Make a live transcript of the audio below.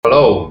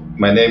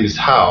My name is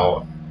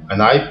Hao,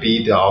 and I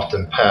beat the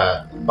often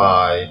path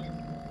by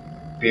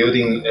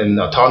building an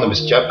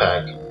autonomous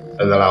jetpack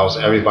that allows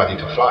everybody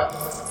to fly.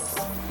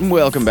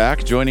 Welcome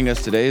back. Joining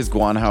us today is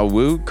Guanhao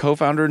Wu,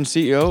 co-founder and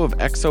CEO of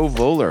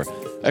ExoVolar.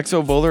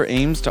 ExoVolar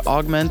aims to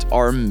augment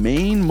our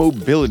main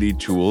mobility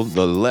tool,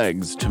 the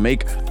legs, to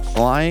make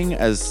flying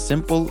as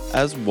simple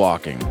as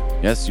walking.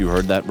 Yes, you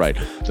heard that right.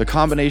 The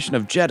combination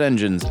of jet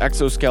engines,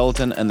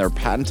 exoskeleton, and their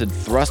patented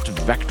thrust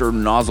vector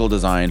nozzle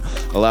design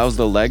allows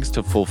the legs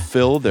to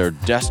fulfill their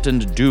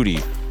destined duty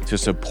to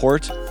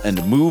support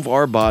and move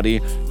our body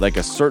like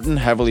a certain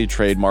heavily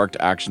trademarked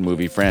action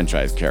movie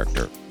franchise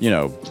character. You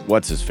know,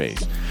 what's his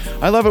face?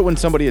 I love it when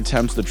somebody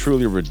attempts the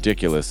truly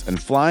ridiculous, and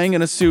flying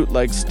in a suit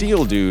like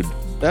Steel Dude,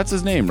 that's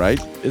his name, right?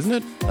 Isn't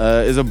it?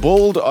 Is a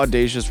bold,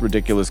 audacious,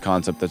 ridiculous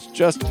concept that's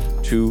just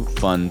too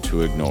fun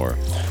to ignore.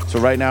 So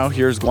right now,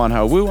 here's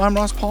Guanhao Wu. I'm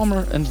Ross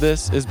Palmer, and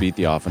this is Beat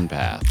the Often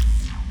Path.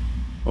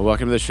 Well,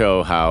 welcome to the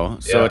show, How.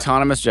 So Yeah,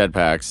 autonomous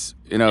jetpacks,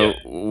 yeah,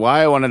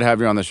 why I wanted to have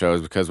you on the show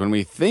is because when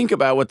we think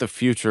about what the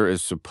future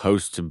is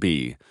supposed to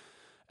be,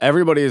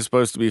 everybody is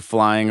supposed to be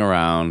flying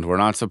around. We're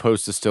not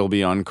supposed to still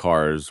be on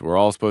cars. We're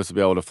all supposed to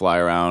be able to fly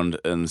around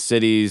in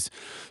cities.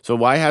 So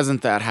why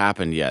hasn't that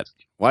happened yet?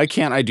 Why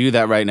can't I do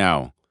that right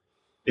now?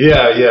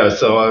 yeah.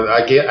 So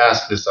I get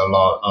asked this a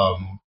lot.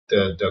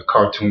 The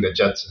cartoon, the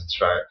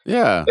Jetsons, right?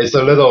 Yeah, It's a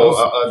that little.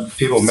 was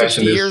People 60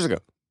 mention years this. ago.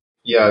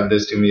 Yeah,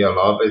 this to me a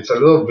lot. But it's a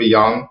little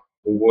beyond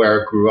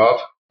where I grew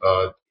up.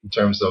 In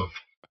terms of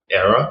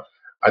era.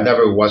 I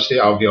never watched it.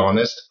 I'll be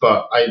honest,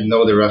 but I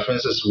know the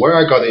references. Where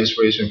I got the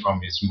inspiration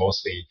from is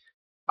mostly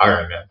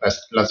Iron Man.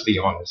 Let's be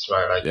honest,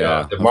 right? Like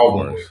Yeah, the of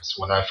Marvel course. movies.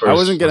 When I I wasn't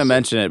first going to was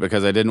mention it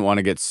because I didn't want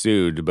to get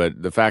sued,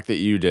 but the fact that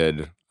you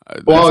did,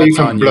 well, you that's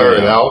can on you blur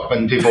it now. out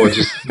when people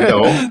just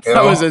know,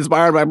 I was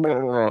inspired by.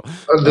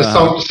 There's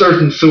Uh-huh. some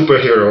certain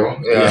superhero,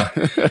 Yeah.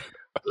 yeah,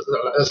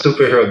 a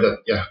superhero that,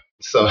 yeah.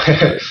 So,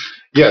 Right.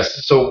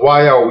 yes. So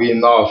why are we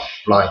not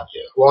flying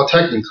yet? Well,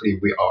 technically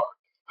we are.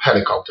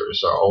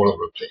 Helicopters are all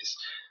over the place,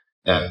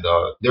 Yeah. and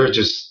they're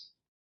just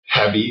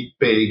heavy,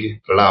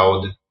 big,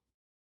 loud,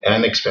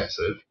 and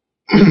expensive.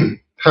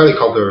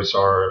 Helicopters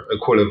are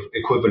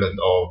equivalent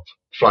of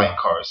flying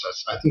cars.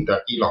 I think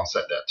that Elon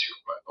said that too,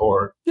 right?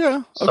 Or Yeah.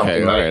 Okay.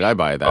 something All like, right. I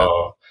buy that.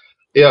 uh,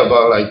 yeah,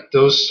 but like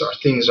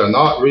things are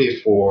not really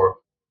for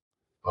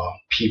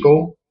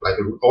people, like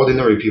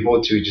ordinary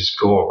people, to just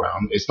go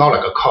around. It's not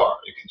like a car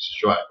you can just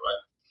drive,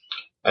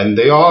 right? And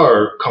there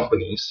are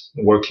companies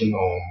working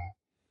on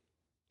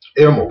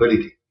air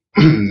mobility,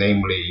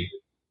 namely,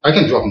 I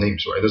can drop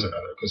names, right? It doesn't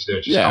matter because they're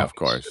just Yeah. Of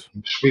companies.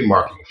 course. Free Yeah.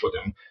 marketing for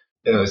them.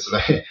 It's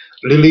like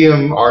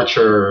Lilium,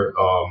 Archer,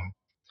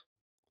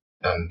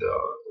 and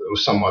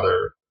some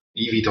other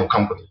eVTOL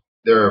company.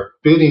 They're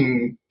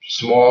building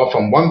small,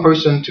 from one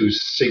person to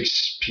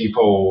six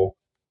people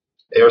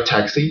air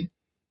taxi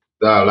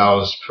that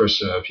allows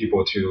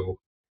people to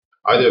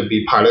either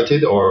be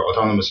piloted or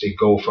autonomously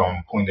go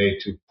from point A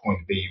to point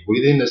B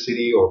within the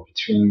city or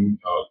between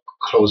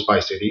close by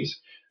cities.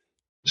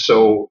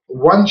 So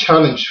one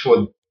challenge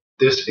for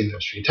this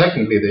industry,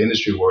 technically the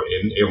industry we're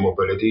in, air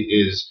mobility,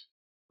 is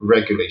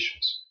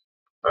regulations.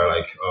 Right?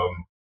 Like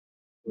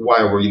why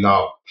are we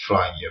not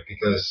flying here?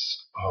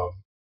 Because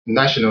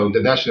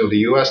the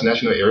U.S.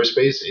 national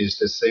airspace is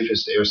the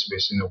safest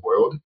airspace in the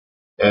world,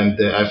 and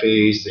the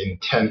FAA's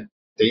intend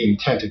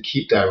to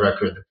keep that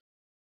record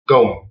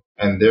going,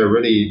 and they're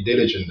really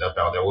diligent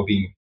about that.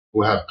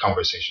 We have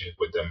conversations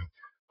with them,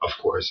 of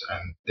course,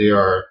 and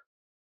their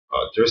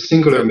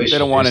singular They mission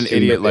don't want is an to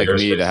make idiot the like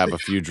me airspace to have a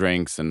safe. few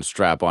drinks and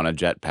strap on a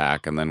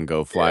jetpack and then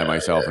go fly Yeah,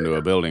 myself into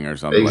a building or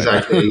something like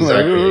that. exactly,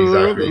 Like,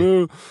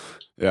 exactly.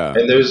 yeah.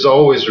 And there's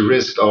always a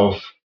risk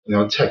of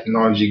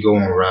technology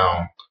going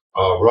around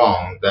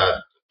wrong that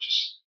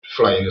just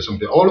fly into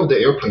something. All of the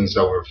airplanes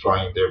that were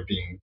flying, they're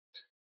being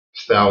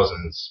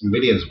thousands,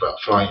 millions of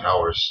flying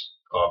hours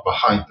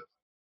behind them.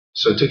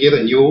 So to get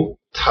a new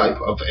type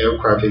of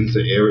aircraft into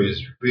the air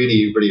is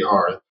really, really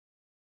hard.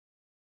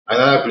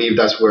 And I believe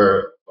that's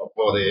where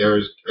all the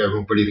air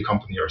mobility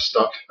company are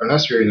stuck.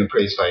 Unless you're in a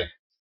place like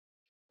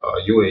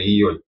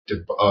UAE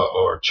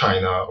or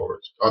China or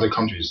other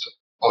countries.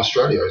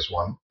 Australia is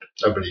one,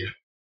 I believe,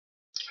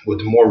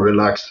 with more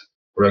relaxed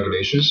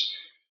regulations.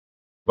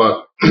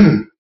 But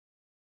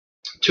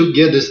to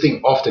get this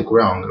thing off the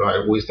ground,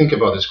 right, we think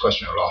about this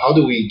question a lot. How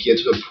do we get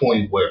to the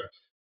point where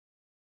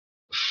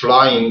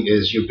flying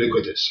is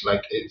ubiquitous,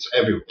 like it's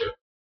everywhere?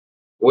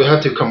 We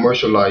have to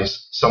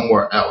commercialize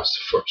somewhere else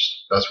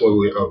first. That's where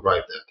we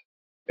arrived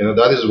at.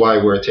 That is why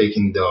we're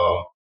taking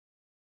the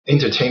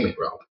entertainment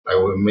route. Like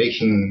we're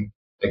making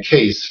a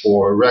case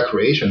for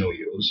recreational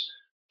use,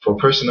 for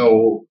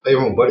personal air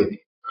mobility,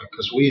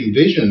 because we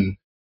envision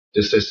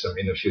the system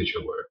in the future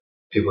where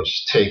people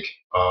just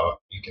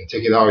you can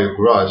take it out of your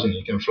garage and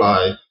you can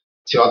fly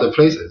to other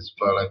places.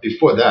 But like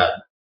before that,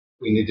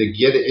 we need to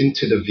get it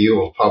into the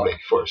view of public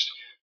first.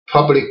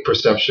 Public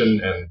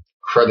perception and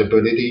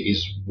credibility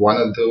is one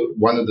of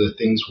the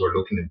things we're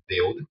looking to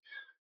build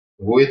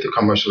with the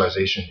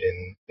commercialization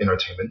in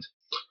entertainment.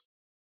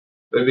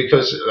 But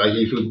because like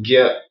if you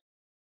get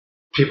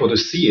people to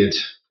see it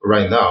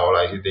right now.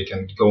 Like they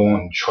can go on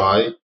and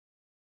try.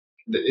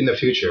 In the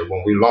future,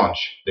 when we launch,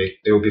 they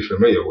will be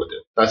familiar with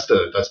it. That's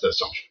the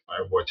assumption.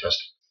 Right? We're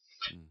testing.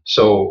 Mm.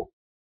 So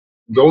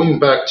going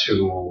back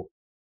to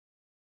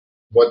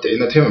what the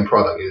entertainment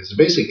product is,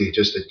 basically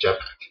just a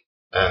jetpack,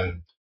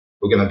 and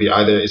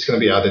it's gonna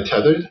be either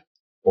tethered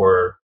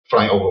or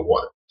flying over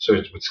water. So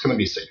it's gonna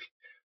be safe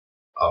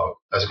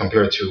as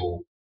compared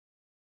to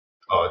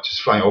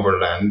just flying over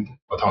land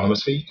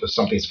autonomously because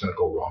something's gonna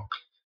go wrong.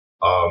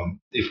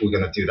 If we're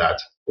gonna do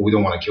that, we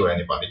don't want to kill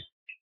anybody.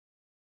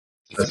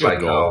 It's a That's good like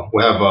goal.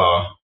 we have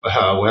a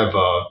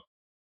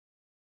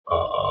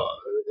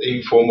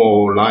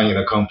informal line in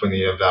the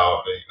company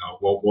about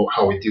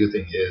how we do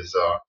things is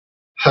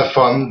have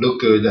fun,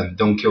 look good, and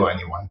don't kill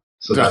anyone.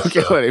 So Don't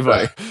kill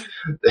anybody.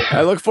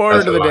 I look forward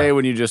that's to the the day line.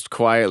 when you just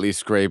quietly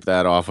scrape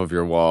that off of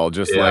your wall,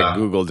 just like Yeah,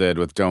 Google did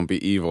with "Don't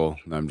be evil."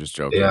 I'm just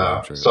joking. I'm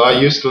yeah. sure. So I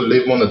used to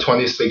live on the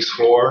 26th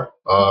floor.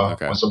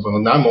 Okay.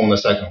 Now I'm on the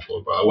second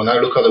floor. But when I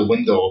look out the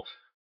window,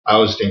 I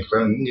was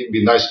thinking it'd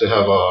be nice to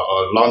have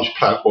a launch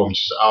platform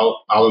just out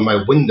of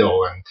my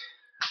window, and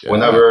Yeah.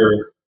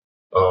 whenever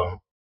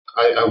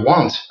I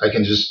want, I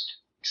can just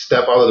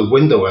step out of the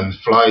window and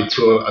fly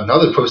to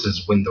another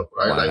person's window,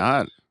 right? Why Like,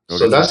 not? Go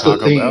so get some that's the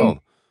Taco thing.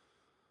 Bell.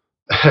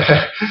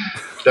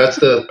 That's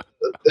the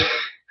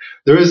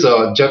there is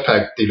a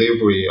jetpack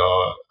delivery.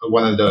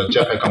 One of the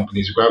jetpack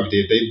companies,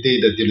 Gravity, they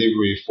did a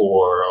delivery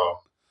for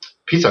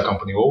pizza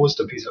company. What was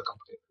the pizza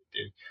company they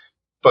did?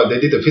 But they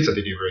did a pizza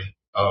delivery,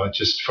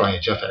 just flying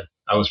a jetpack.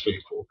 That was pretty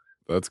cool.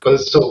 That's But cool.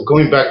 so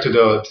going back to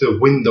the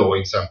window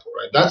example,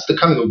 right? That's the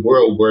kind of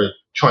world we're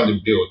trying to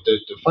build. The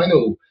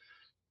final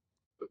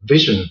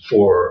vision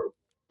for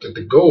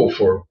the goal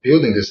for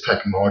building this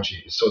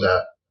technology so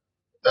that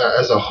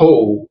as a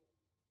whole,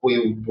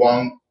 we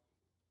want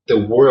the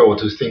world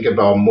to think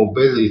about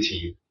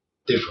mobility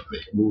differently.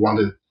 We want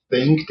to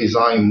think,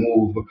 design,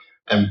 move,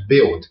 and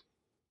build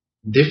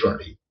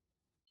differently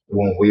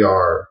when we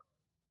are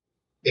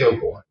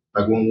airborne.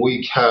 Like when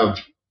we have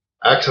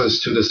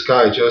access to the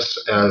sky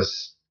just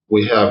as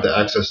we have the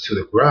access to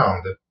the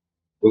ground,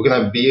 we're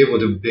going to be able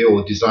to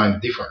build design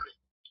differently.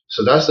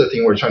 So that's the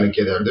thing we're trying to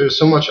get at. There's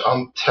so much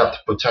untapped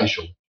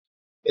potential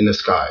in the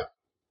sky,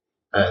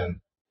 and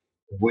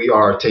we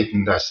are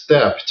taking that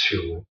step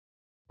to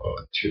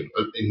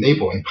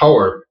enable,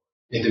 empower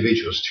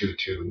individuals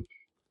to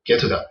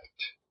get to that.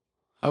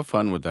 How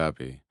fun would that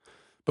be?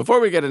 Before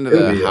we get into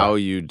It'll the be how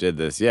you did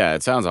this, yeah,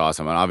 it sounds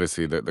awesome. And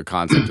obviously, the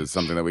concept is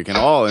something that we can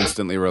all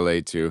instantly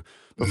relate to.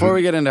 Before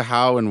we mhm, get into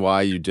how and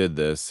why you did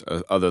this,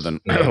 other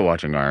than mhm,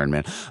 watching Iron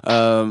Man,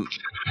 um,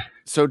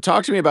 so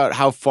talk to me about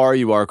how far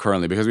you are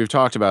currently, because we've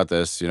talked about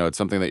this. You know, it's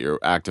something that you're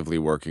actively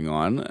working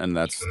on, and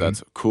mhm,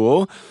 that's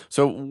cool.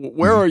 So,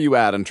 where mhm. are you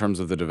at in terms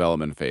of the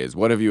development phase?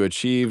 What have you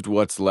achieved?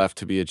 What's left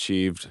to be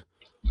achieved?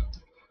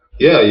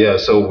 Yeah, yeah.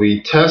 So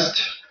we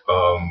test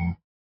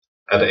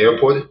at the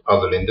airport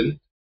out of Linden,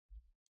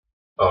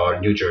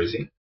 New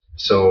Jersey.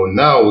 So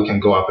now we can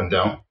go up and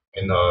down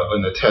in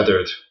a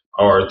tethered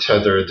our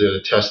tethered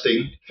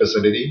testing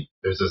facility.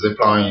 There's a zip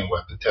line. We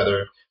have the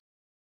tether.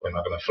 We're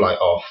not going to fly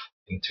off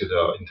into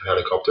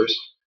helicopters.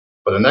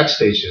 But the next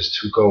stage is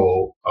to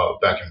go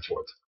back and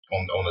forth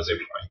on the zip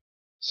line.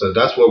 So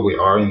that's where we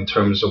are in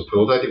terms of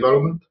prototype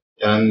development.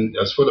 And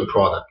as for the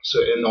product, so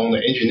and on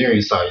the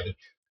engineering side,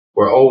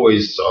 we're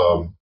always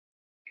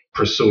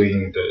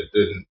pursuing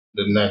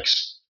the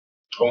next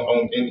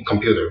in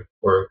computer.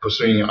 We're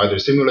pursuing either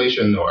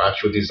simulation or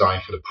actual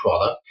design for the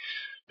product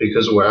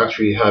because we're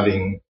actually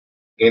having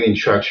gaining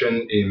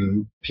traction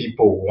in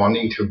people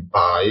wanting to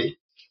buy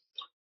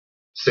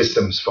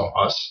systems from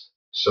us.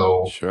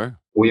 So Sure.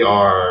 we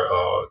are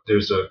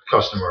there's a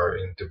customer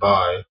in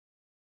Dubai,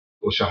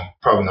 which I'm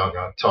probably not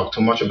going to talk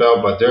too much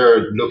about, but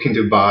they're looking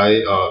to buy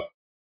a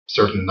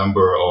certain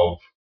number of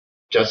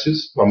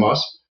jets from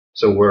us.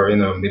 So we're in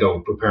the middle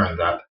of preparing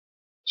that.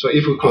 So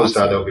if we close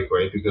that, that would Awesome. be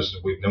great because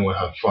we then we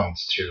have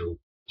funds to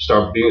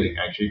start building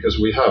actually because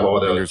we have all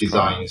the Fingers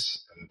crossed.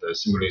 designs and the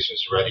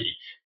simulations ready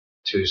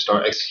to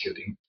start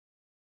executing.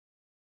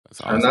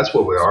 That's And awesome. that's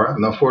where we are.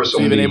 And of course, So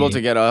you've been able to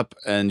only get up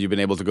and you've been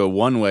able to go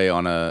one way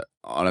on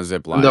a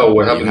zip no, line,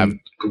 we but you have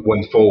haven't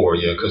went forward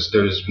yet because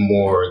there's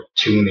more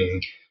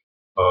tuning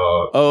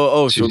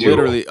so to do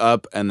literally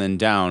up and then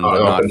down,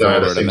 but up not and down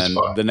at the forward, and same then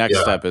spot. the next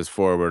Yeah, step is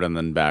forward and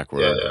then yeah,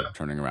 backward, yeah.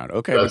 turning around.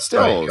 Okay, but That's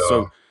like still,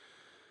 so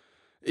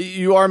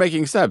you are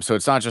making steps. So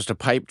it's not just a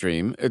pipe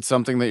dream. It's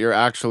something that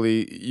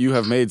you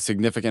have made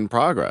significant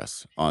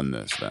progress on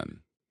this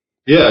then.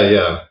 yeah,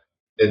 yeah.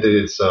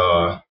 It's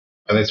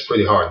and it's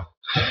pretty hard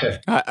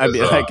I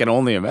because mean, I can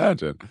only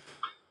imagine.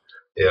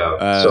 yeah.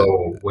 Uh,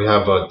 So we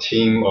have a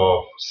team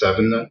of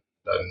seven,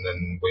 and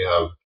then we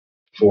have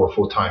four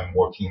full time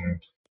working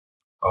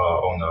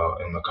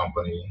on the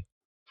company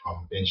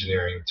from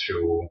engineering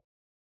to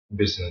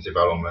business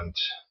development,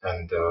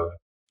 and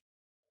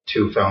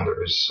two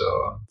founders,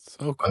 so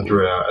cool.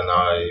 Andrea and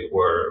I,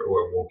 were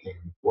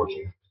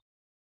working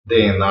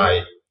day and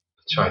night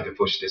trying to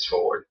push this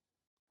forward.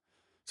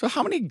 So,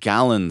 how many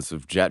gallons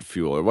of jet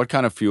fuel, or what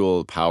kind of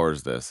fuel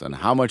powers this, and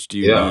how much do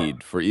you Yeah,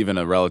 need for even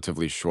a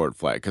relatively short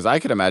flight? Because I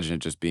could imagine it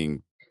just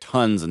being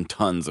tons and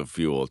tons of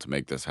fuel to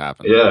make this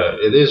happen. yeah,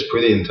 it is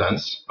pretty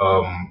intense.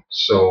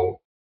 So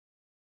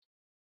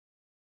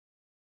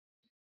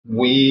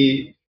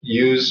we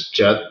use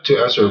jet to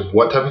answer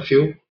what type of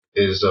fuel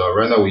is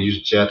right now we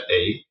use Jet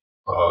A,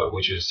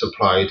 which is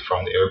supplied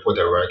from the airport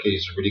directly.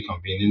 It's really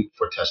convenient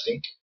for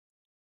testing.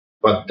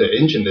 But the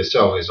engine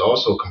itself is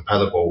also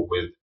compatible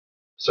with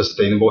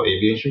sustainable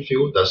aviation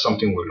fuel. That's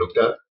something we looked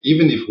at.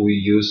 Even if we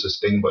use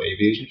sustainable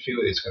aviation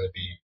fuel, it's going to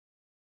be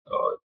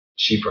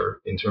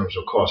cheaper in terms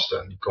of cost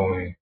than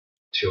going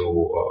to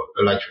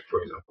electric,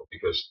 for example,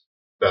 because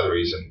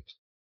batteries and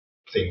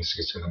things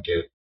is going to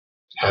get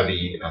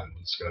heavy and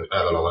it's going to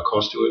add a lot of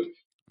cost to it.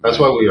 That's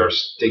why Right. we are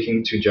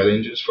sticking to jet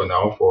engines for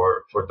now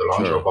for the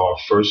launch Sure. of our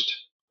first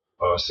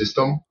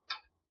system.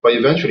 But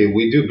eventually,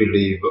 we do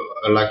believe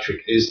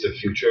electric is the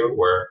future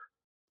where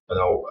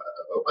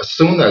as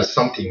soon as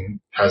something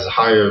has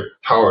higher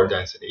power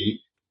density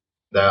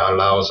that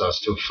allows us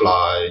to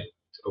fly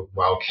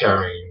while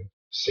carrying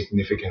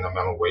significant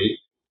amount of weight,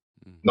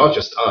 Mhm. not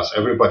just us,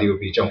 everybody will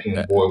be jumping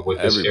on board with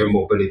this air Everybody.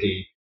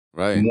 mobility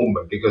Right.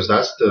 movement because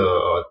that's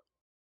the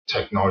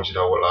technology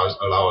that will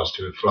allow us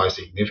to fly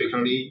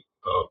significantly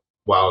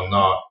while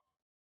not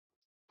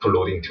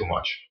polluting too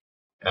much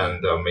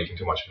Right. and making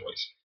too much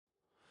noise.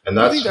 And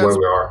Do you think that's where that's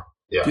we are.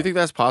 Do Yeah, you think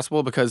that's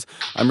possible? Because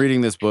I'm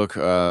reading this book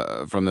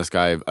from this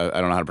guy. I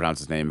don't know how to pronounce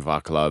his name,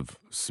 Vaclav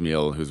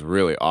Smil, who's a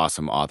really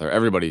awesome author.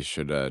 Everybody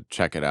should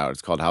check it out.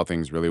 It's called "How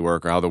Things Really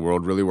Work" or "How the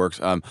World Really Works."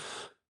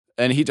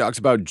 And he talks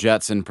about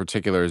jets in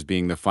particular as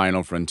being the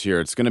final frontier.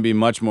 It's going to be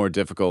much more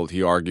difficult,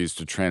 he argues,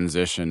 to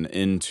transition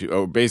into,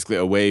 or basically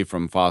away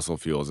from fossil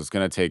fuels. It's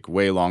going to take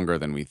way longer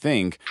than we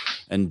think.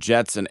 And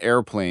jets and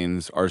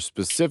airplanes are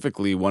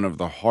specifically one of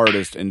the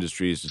hardest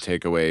industries to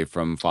take away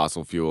from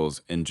fossil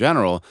fuels in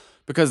general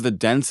because the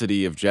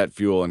density of jet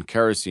fuel and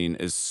kerosene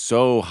is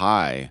so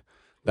high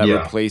that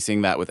yeah,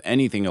 replacing that with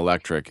anything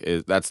electric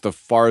is that's the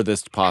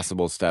farthest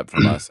possible step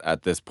from us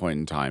at this point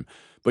in time.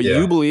 But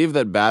you yeah. believe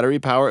that battery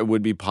power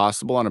would be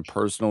possible on a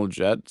personal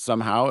jet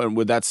somehow? And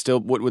would that still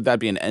would that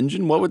be an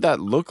engine? What would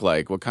that look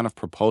like? What kind of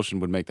propulsion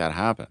would make that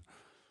happen?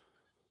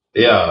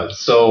 Yeah,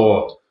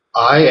 so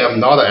I am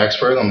not an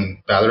expert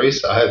on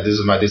batteries. This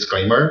is my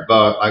disclaimer,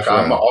 but like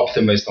I'm an Sure.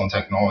 optimist on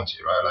technology,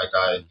 right? Like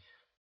Mm.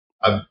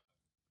 I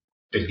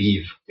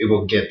believe it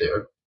will get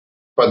there.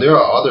 But there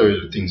are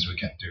other things we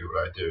can do,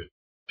 right?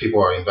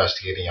 People are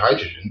investigating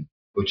hydrogen,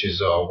 which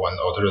is one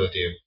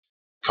alternative,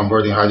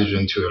 converting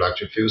hydrogen to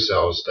electric fuel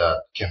cells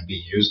that can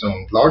be used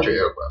on larger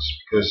aircrafts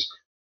because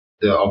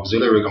the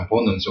auxiliary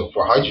components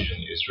for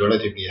hydrogen is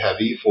relatively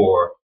heavy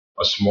for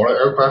a smaller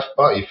aircraft.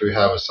 But if you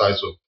have a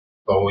size of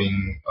Boeing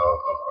or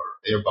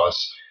Airbus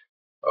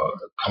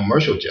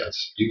commercial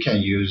jets, you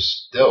can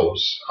use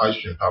those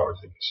hydrogen powered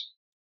things.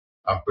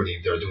 I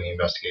believe they're doing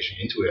investigation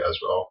into it as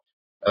well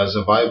as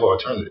a viable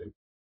alternative.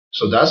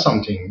 So that's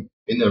something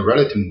in a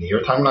relatively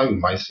near timeline we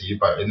might see,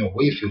 but in a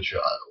way future,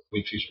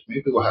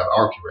 maybe we'll have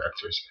arc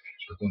reactors in the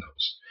future. Who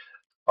knows?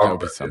 That Arc would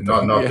be reactor,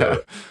 something. not Yeah. the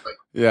like,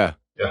 Yeah.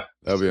 yeah,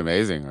 That would be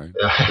amazing, right?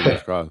 Fingers yeah,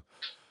 crossed.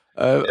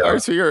 All yeah,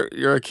 right, so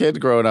you're a kid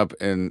growing up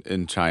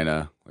in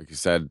China, like you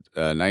said,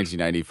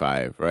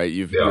 1995, right?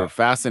 yeah. You're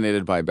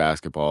fascinated by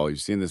basketball.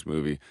 You've seen this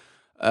movie.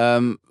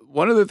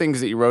 One of the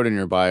things that you wrote in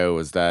your bio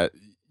was that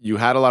you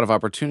had a lot of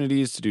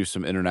opportunities to do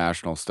some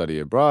international study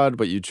abroad,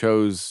 but you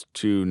chose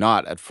to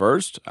not at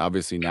first.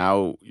 Obviously,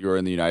 now you're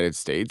in the United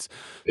States.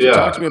 So,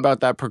 talk to Yeah. me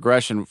about that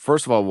progression.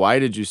 First of all, why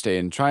did you stay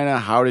in China?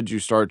 How did you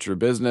start your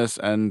business?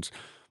 And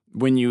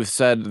when you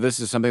said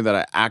this is something that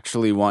I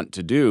actually want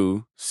to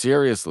do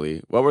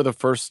seriously, what were the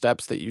first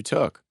steps that you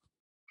took?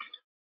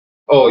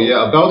 Oh,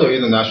 yeah. About the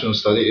international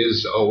study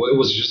is, it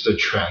was just a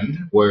trend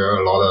where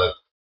a lot of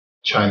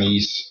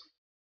Chinese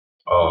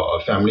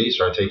families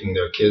are taking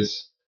their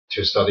kids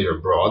to study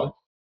abroad.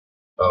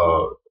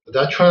 Uh,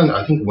 that trend,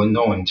 I think, went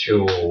on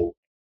until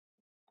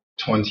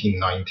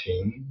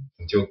 2019,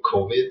 until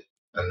COVID,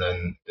 and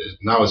then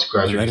now it's And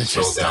gradually then it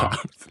just slowed down.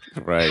 stopped.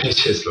 Right.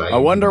 It's just like, I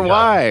wonder yeah,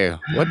 why.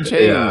 What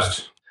yeah.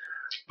 changed?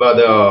 But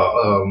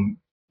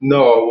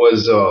no, it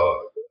was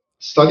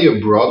study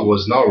abroad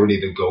was not really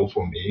the goal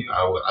for me.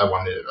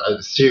 I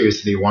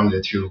seriously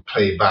wanted to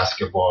play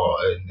basketball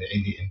in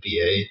the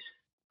NBA,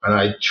 and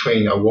I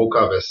trained. I woke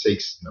up at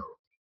 6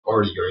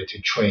 earlier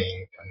to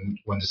train and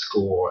went to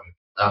school.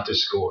 And after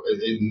school,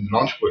 in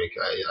lunch break,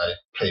 I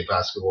played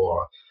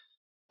basketball.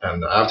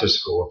 And after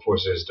school, of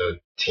course, there's the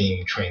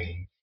team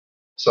training.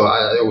 So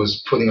I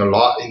was putting a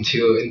lot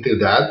into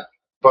that,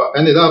 but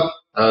ended up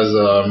as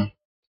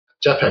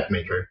Jetpack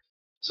maker.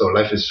 So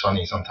life is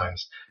funny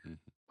sometimes.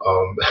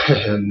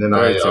 And then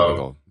Very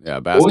typical. Yeah,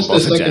 what was the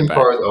basketball's a second jetpack.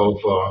 part of?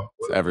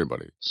 It's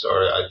everybody.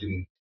 Sorry, I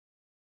didn't.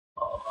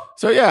 Uh,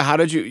 So yeah, how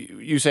did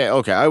you say,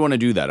 okay, I want to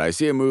do that. I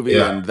see a movie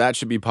yeah. and that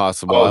should be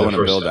possible. Oh, I the want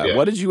to first build step. that. Yeah.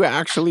 What did you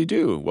actually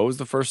do? What was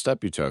the first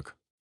step you took?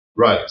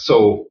 Right.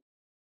 So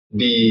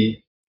the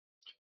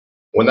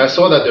When I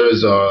saw that there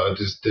is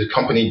the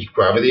company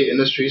Gravity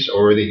Industries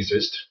already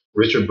exists,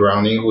 Richard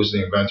Browning, who's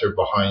the inventor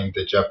behind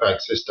the jetpack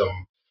system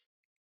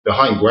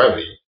behind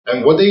Gravity,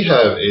 and what they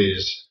have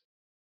is,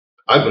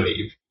 I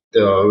believe,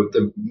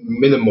 the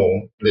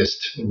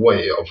minimalist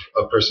way of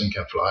a person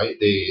can fly.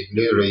 They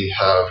literally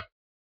have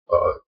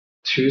uh,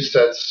 two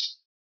sets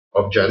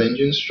of jet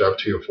engines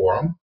strapped to your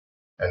forearm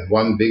and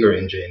one bigger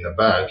engine in the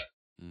back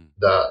Mm.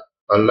 that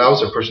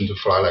allows a person to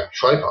fly like a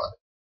tripod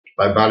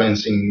by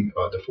balancing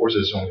the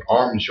forces on your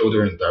arm,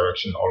 shoulder, and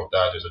direction. All of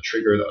that. There's a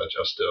trigger that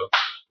adjusts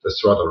the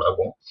throttle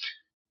level.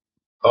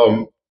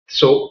 Um,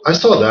 so I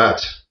saw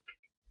that,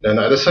 and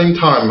at the same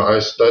time, I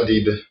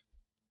studied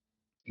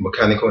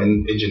mechanical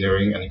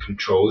engineering and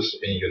controls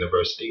in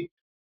university,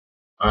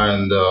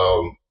 and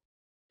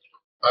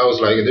I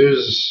was like,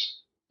 there's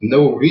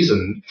no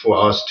reason for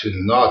us to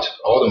not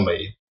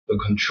automate the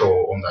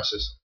control on that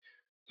system.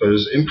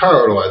 Because in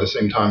parallel, at the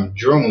same time,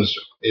 drones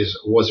is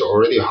was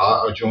already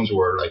hot. Drones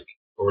were like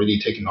already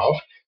taking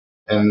off,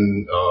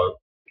 and No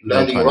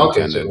landing pun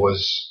rockets intended.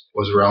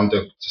 was around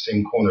the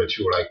same corner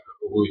too. Like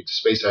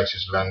SpaceX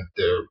just landed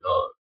their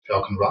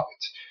Falcon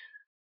rockets,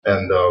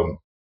 and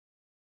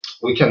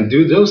we can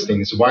do those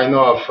things. Why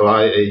not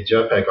fly a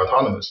jetpack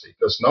autonomously?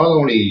 Because not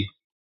only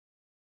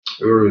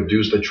it will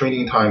reduce the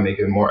training time, make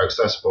it more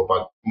accessible,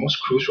 but most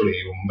crucially,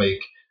 it will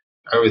make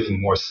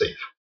everything more safe.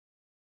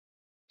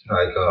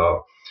 Like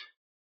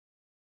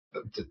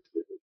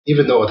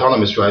even though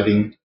autonomous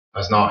driving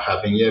has not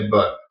happened yet,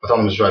 but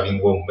autonomous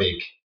driving will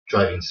make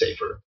driving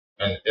safer.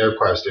 And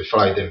aircrafts, they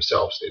fly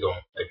themselves. They don't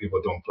like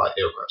people don't fly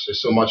aircrafts.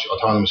 There's so much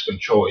autonomous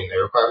control in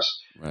aircrafts.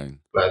 Right.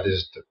 Like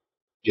this,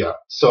 yeah.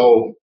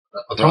 So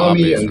For autonomy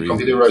obvious and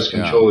reasons. computerized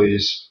Yeah. control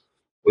is,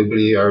 we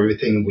believe,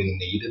 everything we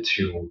need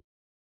to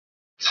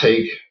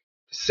take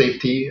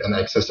safety and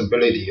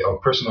accessibility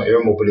of personal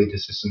air mobility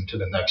system to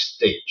the next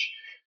stage.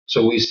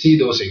 So we see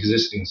those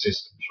existing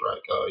systems,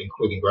 right,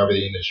 including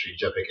gravity industry,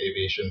 jetpack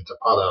aviation,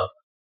 Zapata,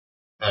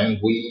 and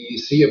we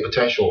see a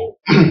potential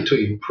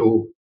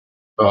to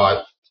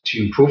uh,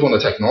 improve on the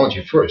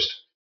technology first.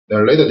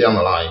 Then later down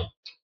the line,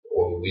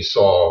 we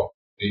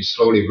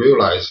slowly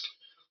realized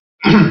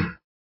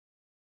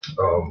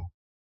um,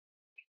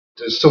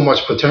 there's so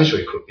much potential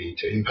it could be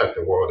to impact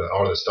the world and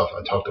all the stuff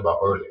I talked about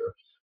earlier.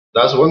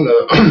 That's one of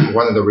the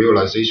one of the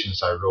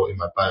realizations I wrote in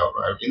my bio.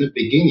 Right, in the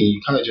beginning,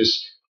 you kind of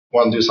just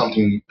want to do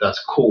something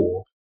that's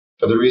cool,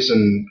 but the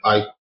reason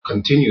I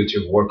continue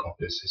to work on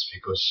this is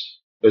because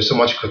there's so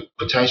much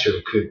potential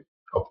it could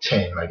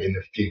obtain, like in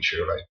the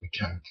future, like we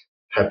can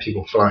have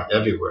people flying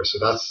everywhere. So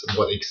that's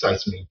what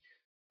excites me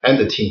and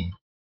the team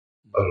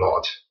a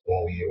lot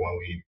when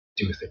we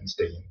do things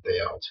day in day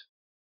out.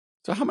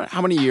 So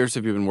how many years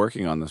have you been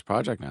working on this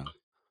project now?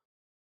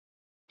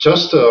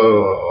 Just a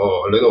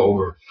little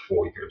over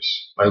 4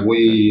 years. Like Okay.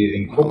 we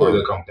Not incorporated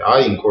long. the company. I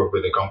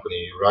incorporated the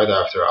company right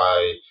after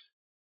I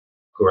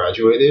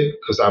graduated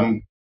because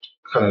I'm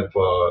kind of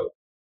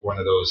one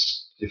of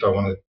those. If I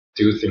want to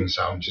do things,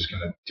 I'm just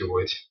gonna do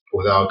it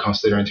without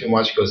considering too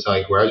much. Because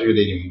I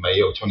graduated in May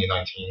of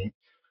 2019.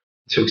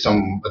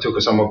 I took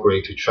a summer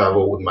break to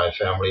travel with my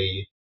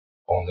family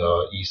on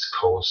the east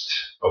coast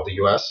of the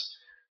U.S.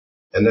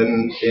 And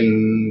then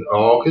in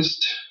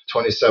August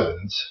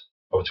 27th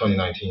of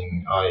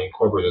 2019, I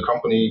incorporated a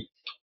company.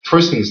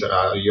 First things that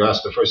you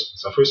asked the first.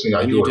 So first thing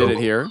I And you do a did it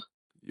local, here?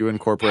 You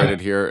incorporated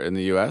here in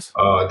the US?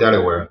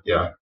 Delaware,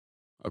 yeah,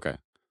 Okay.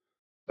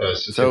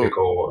 it's a So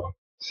typical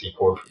C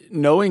corp.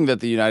 knowing that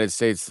the United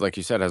States, like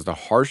you said, has the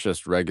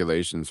harshest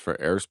regulations for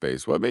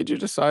airspace, what made you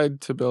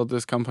decide to build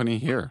this company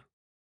here?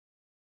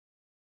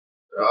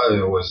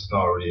 It was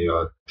not really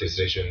a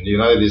decision. The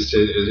United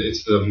States,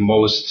 it's the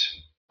most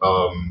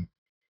um,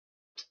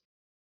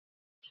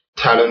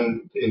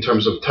 talent in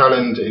terms of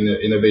talent,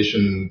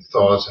 innovation,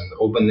 thoughts, and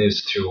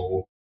openness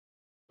to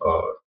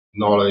uh,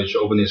 knowledge,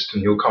 openness to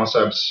new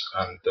concepts,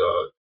 and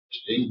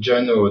in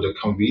general, the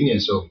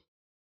convenience of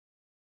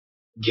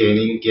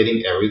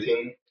getting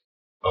everything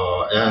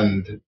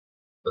and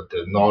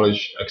the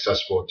knowledge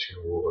accessible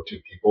to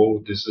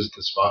people. This is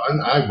the spot,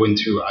 and I've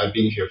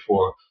been here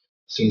for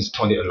since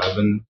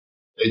 2011.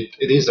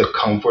 It is a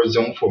comfort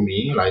zone for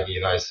me, like the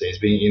United States,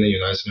 being in the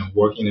United States and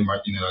working in the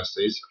United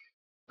States,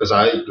 because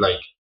I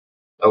like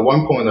at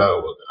one point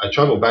I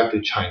traveled back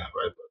to China,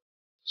 right?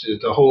 So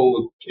the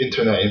whole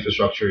internet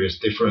infrastructure is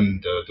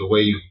different. The way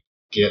you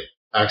get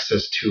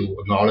access to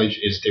knowledge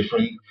is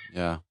different.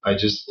 Yeah. I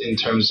just, in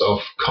terms of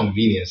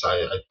convenience, I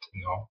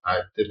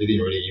didn't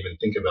really even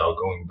think about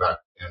going back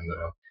and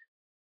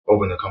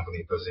open a company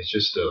because it's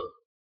just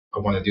I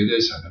want to do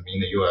this, and I'm in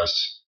the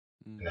U.S.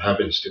 and it Mm.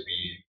 happens to be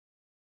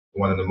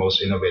one of the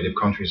most innovative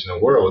countries in the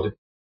world.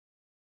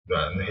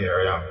 Then here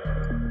I am.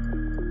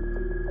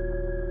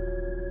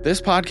 This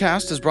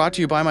podcast is brought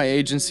to you by my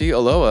agency,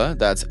 Aloha,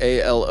 that's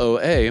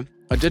ALOA,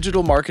 a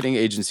digital marketing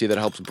agency that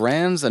helps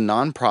brands and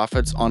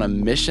nonprofits on a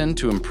mission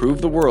to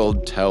improve the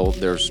world tell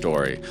their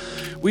story.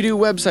 We do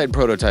website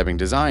prototyping,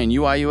 design,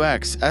 UI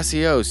UX,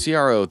 SEO,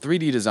 CRO,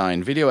 3D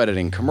design, video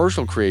editing,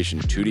 commercial creation,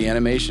 2D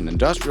animation,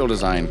 industrial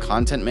design,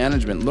 content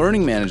management,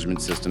 learning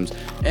management systems,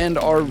 and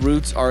our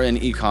roots are in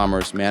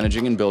e-commerce,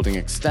 managing and building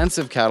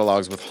extensive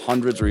catalogs with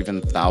hundreds or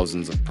even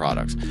thousands of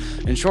products.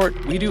 In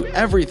short, we do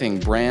everything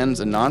brands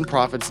and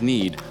nonprofits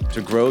need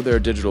to grow their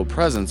digital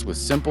presence with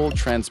simple,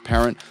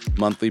 transparent,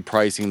 monthly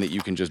pricing that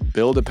you can just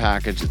build a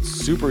package. It's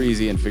super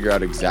easy and figure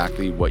out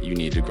exactly what you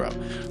need to grow.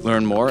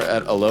 Learn more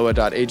at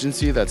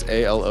aloha.agency. That's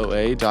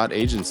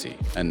ALOA.agency.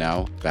 And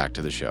now back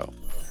to the show.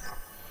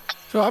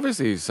 So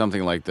obviously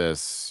something like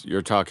this,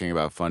 you're talking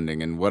about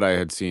funding, and what I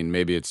had seen,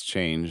 maybe it's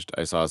changed.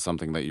 I saw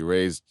something that you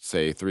raised,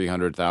 say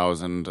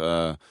 300,000,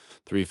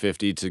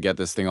 350 to get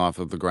this thing off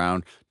of the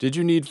ground. Did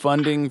you need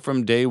funding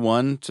from day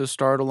one to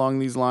start along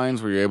these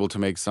lines? Were you able to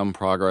make some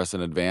progress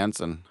in advance,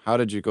 and how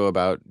did you go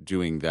about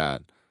doing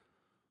that?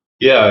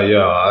 Yeah.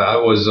 I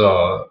was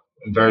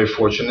very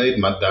fortunate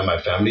that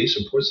my family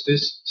supports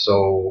this.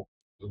 So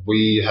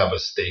we have a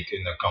stake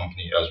in the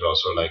company as well.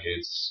 So like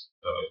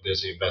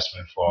there's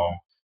investment from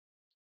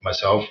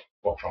myself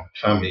or from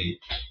family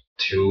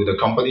to the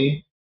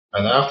company.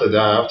 And after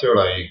that, after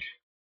like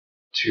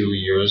 2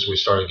 years, we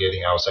started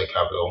getting outside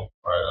capital.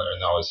 Right?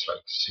 And now it's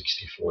like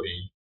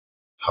 60-40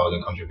 how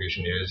the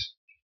contribution is.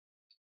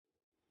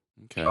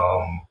 Okay.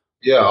 Um,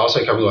 yeah,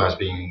 outside capital has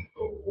been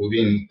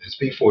it's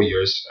been 4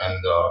 years,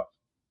 and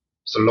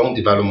it's a long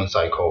development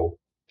cycle.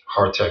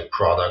 Hard tech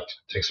product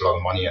takes a lot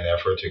of money and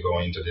effort to go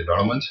into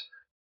development.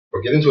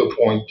 We're getting to a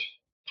point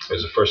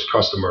as the first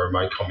customer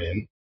might come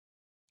in.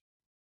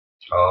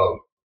 Uh,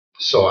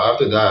 so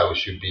after that, we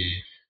should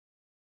be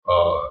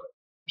uh,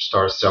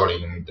 start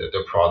selling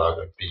the product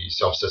and be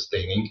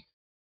self-sustaining.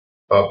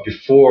 But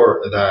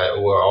before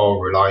that, we're all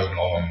relying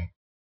on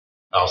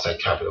outside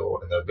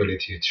capital and the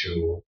ability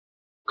to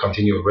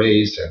continue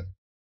raise and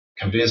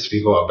convince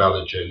people about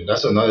the journey.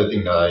 That's another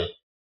thing that I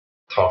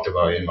talked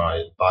about in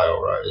my bio,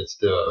 right? It's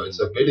Mhm.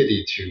 the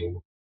ability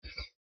to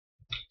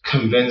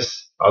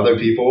convince other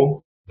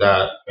people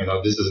that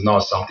this is not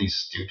something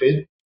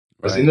stupid.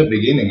 Because in Right. the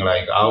beginning,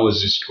 like I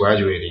was just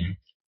graduating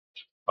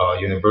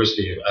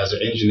university as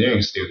an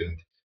engineering student.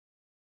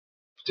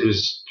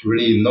 There's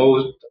really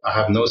I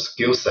have no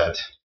skill set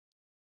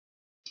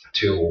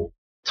to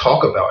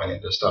talk about any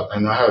of this stuff,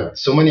 and I have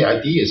so many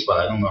ideas, but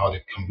I don't know how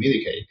to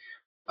communicate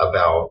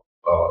about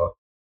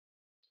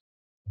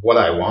what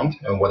I want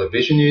and what the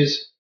vision is.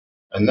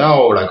 And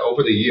now, like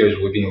over the years,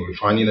 we've been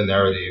refining the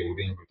narrative, we've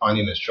been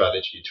refining the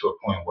strategy to a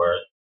point where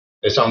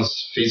it sounds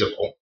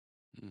feasible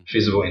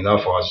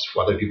enough for us,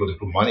 for other people to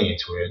put money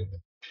into it,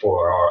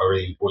 for our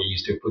early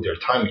employees to put their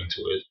time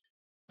into it.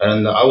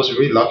 And I was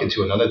really lucky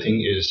too. Another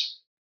thing is,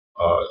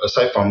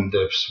 aside from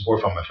the support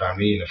from my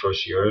family in the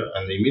first year,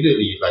 and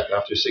immediately, like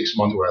after 6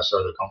 months where I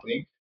started the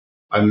company,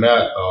 I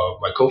met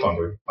my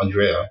co-founder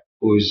Andrea,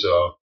 who's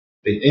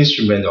been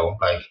instrumental.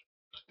 Like,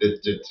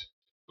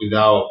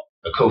 without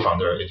a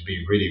co-founder, it'd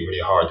be really really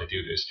hard to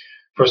do this.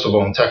 First of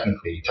all, on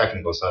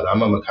technical side,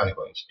 I'm a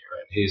mechanical engineer,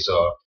 and he's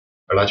a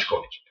electrical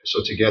engineer.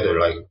 So together,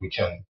 like we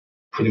can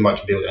pretty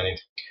much build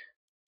anything.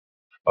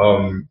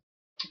 Um,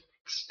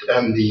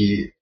 and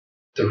the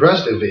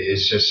rest of it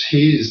is just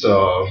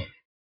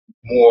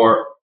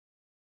more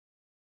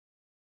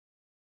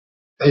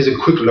he's a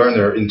quick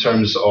learner in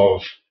terms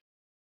of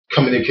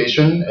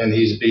communication, and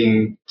he's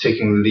been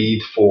taking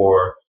lead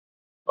for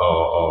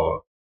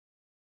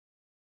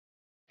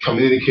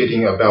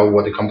communicating about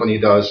what the company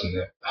does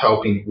and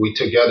helping. We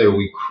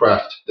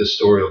craft the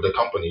story of the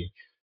company.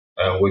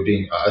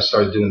 And I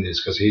started doing this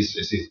because he's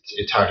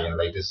Italian.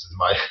 Like this is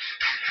my.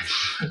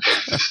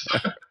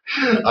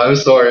 I'm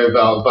sorry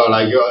about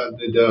like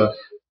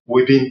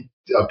we've been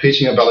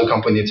pitching about the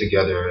company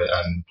together,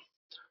 and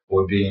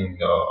we've been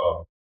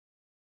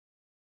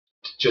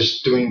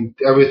just doing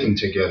everything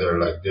together.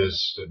 Like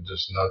there's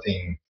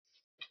nothing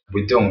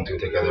we don't do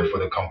together for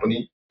the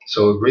company.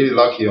 So really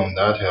lucky on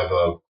that to have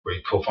a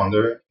great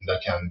co-founder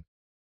that can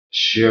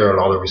share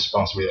a lot of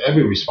responsibility,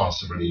 every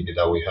responsibility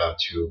that we have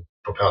to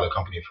propel the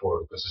company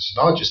forward. Because it's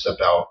not just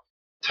about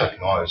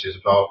technology; it's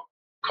about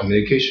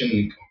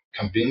communication,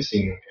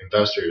 convincing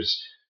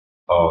investors,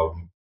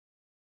 um,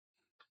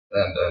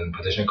 and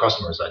potential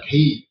customers. Like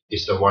he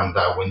is the one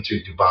that went to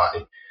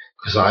Dubai,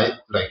 because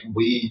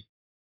we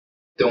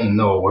don't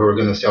know where we're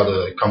gonna sell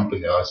the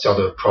company, sell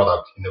the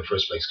product in the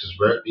first place.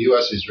 Because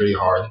US is really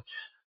hard.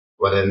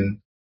 But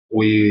then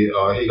he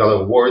got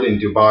an award in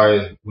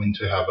Dubai and went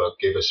to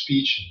gave a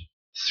speech.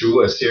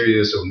 Through a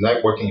series of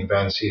networking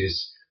events,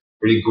 he's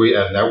really great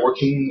at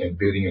networking and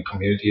building a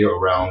community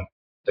around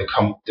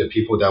the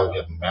people that we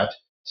have met.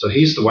 So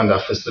he's the one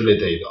that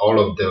facilitated all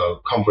of the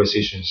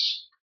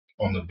conversations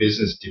on the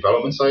business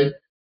development side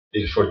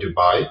for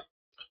Dubai.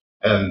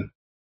 And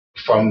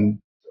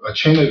from a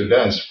chain of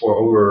events for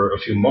over a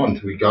few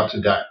months, we got to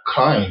that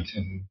client,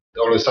 and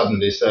all of a sudden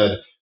they said,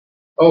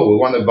 "Oh, we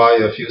want to buy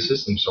a few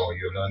systems from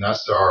you," and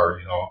that's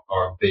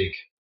our big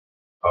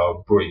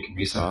break That's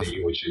recently,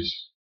 awesome. which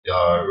is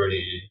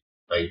really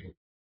like,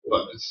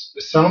 well, it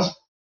sounds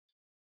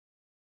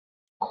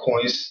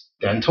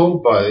coincidental,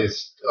 but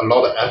it's a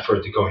lot of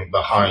effort going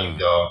behind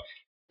Sure.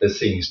 the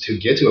things to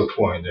get to a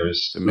point.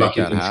 There's To make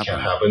lucky that things can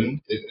happen.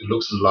 happen. It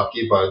looks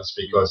lucky, but it's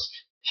Mm, because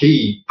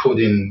he put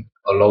in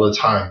a lot of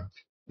time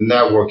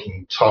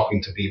networking,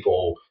 talking to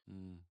people,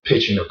 mm,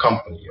 pitching the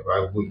company.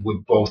 Right, mm.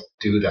 we both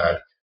do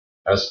that.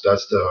 That's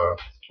the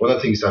one of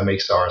the things that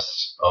makes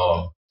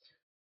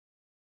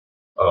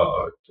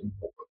uh,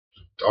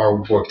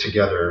 our work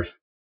together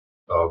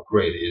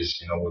great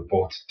is we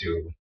both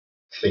do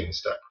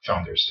things that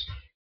founders.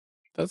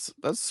 That's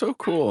so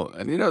cool.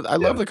 And I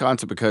love Yeah, the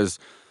concept because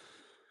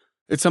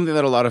it's something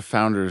that a lot of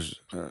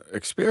founders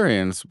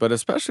experience, but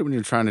especially when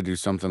you're trying to do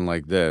something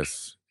like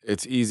this,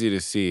 it's easy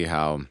to see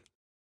how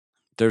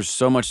there's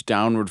so much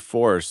downward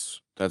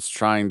force that's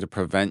trying to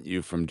prevent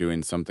you from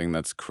doing something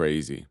that's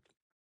crazy.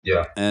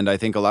 yeah, And I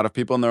think a lot of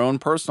people in their own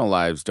personal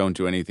lives don't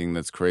do anything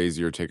that's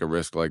crazy or take a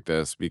risk like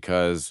this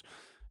because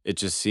it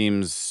just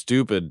seems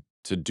stupid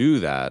to do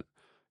that.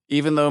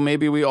 Even though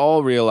maybe we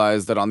all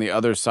realize that on the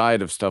other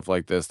side of stuff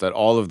like this, that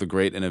all of the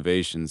great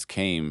innovations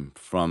came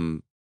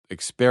from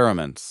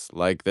experiments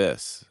like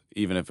this.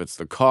 Even if it's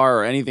the car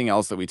or anything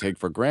else that we take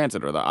for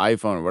granted or the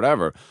iPhone or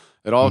whatever,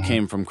 it all hmm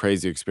came from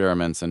crazy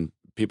experiments and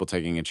people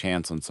taking a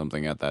chance on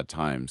something at that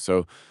time.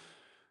 So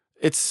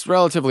it's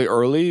relatively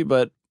early,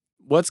 but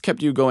what's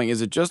kept you going?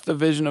 Is it just the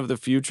vision of the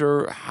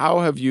future? How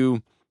have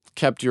you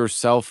kept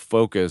yourself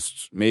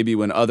focused, maybe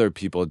when other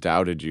people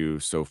doubted you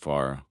so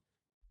far?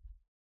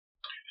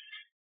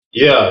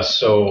 yeah.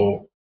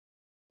 So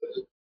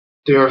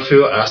there are a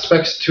few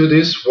aspects to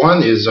this.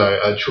 One is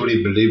I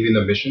truly believe in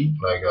the mission,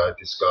 like I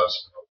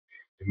discussed.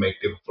 To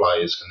make people fly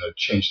is going to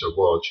change the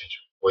world, change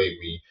the way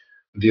we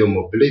view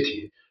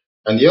mobility.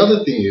 And the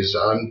other thing is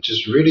I'm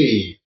just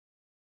really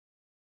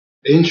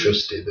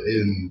interested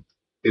in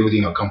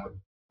building a company.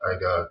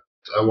 Like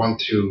I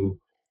want to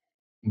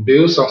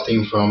build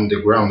something from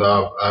the ground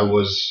up. I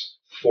was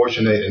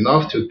fortunate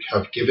enough to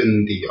have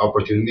given the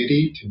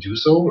opportunity to do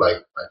so. Like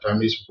my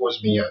family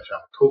supports me, I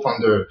found a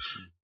co-founder,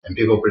 and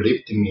people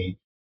believed in me.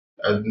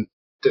 And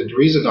the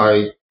reason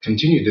I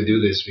continue to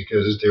do this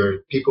because there are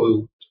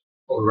people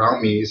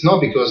around me. It's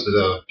not because of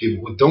the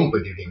people who don't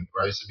believe in me,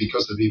 right? It's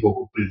because the people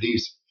who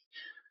believes,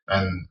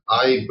 and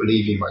I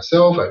believe in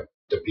myself and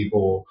the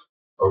people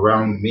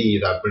around me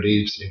that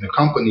believes in the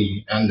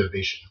company and the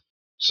vision.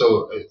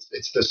 So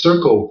it's the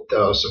circle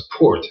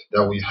support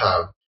that we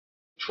have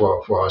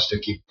for us to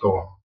keep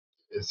going.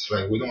 It's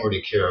like we don't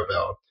really care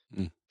about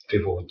Mm,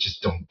 people who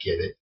just don't get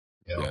it.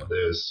 yeah.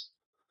 There's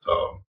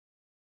um,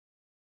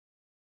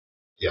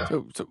 yeah.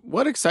 So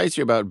what excites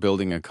you about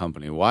building a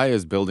company? Why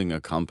is building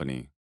a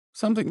company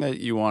something that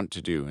you want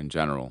to do in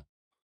general?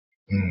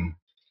 Mm.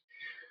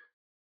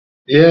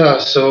 Yeah,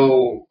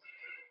 so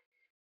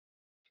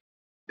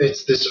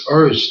it's this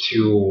urge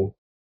to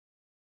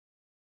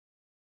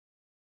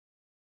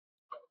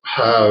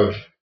have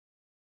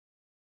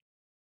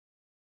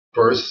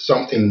first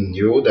something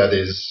new that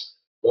is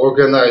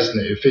organized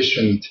and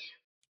efficient,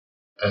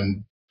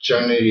 and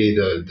generally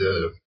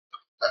the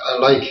I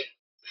like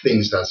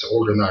things that's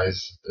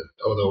organized,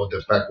 although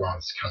the background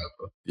is kind of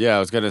Yeah, I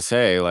was gonna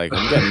say, like,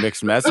 I'm getting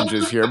mixed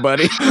messages here,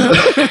 buddy.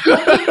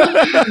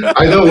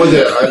 I know what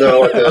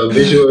the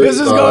visual This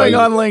is, is going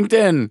on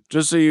LinkedIn,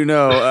 just so you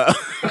know.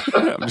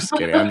 I'm just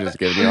kidding. I'm just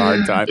giving you a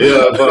hard time.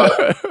 yeah,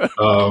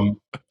 but um,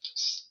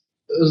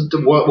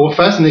 what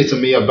fascinates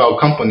me about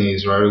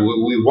companies, right?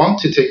 We want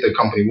to take the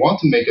company, we want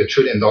to make $1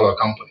 trillion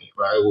company,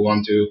 right? We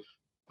want to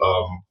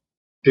um,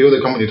 build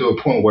a company to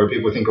a point where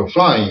people think of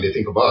flying, they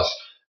think of us,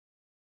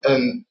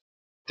 and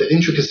the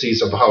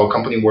intricacies of how a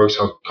company works,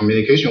 how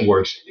communication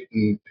works,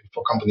 even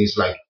for companies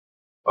like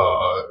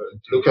uh,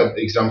 look at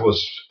the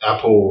examples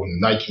Apple,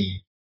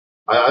 Nike.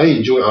 I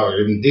enjoy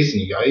even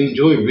Disney. I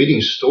enjoy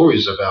reading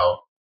stories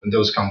about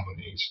those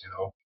companies.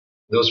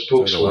 Those So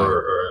books do I.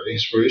 were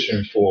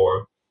inspiration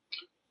for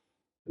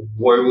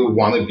where we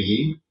want to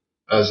be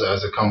as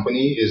a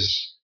company.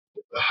 Is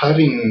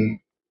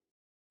having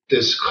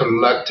this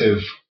collective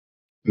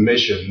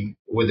mission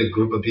with a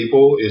group of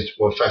people is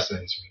what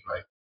fascinates me.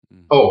 Like,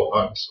 Mm. oh,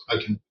 I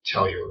can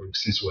tell you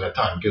since we have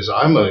time because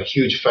I'm a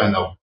huge fan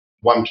of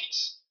One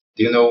Piece.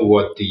 Do you know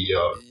what the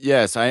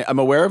Yes, I'm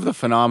aware of the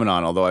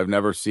phenomenon, although I've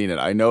never seen it.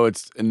 I know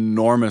it's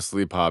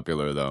enormously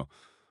popular, though.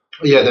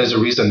 yeah, there's a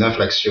recent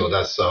Netflix show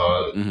that's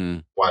Hmm.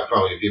 why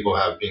probably people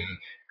have been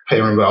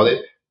hearing about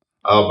it.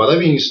 But I've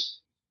been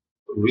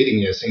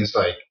reading it since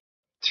like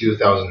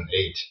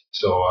 2008.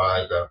 So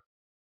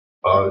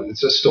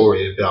it's a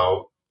story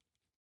about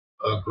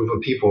a group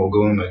of people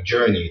going on a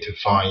journey to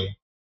find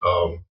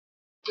um,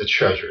 the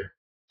treasure.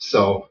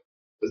 So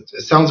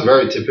it sounds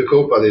very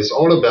typical, but it's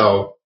all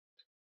about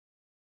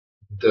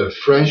the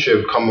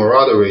friendship,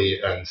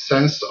 camaraderie, and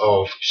sense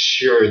of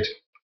shared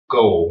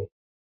goal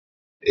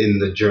in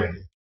the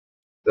journey.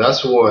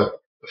 That's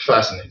what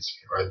fascinates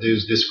me, right?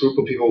 There's this group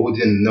of people who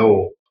didn't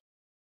know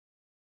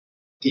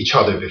each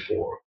other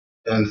before,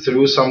 and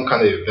through some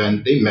kind of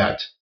event, they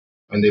met,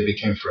 and they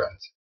became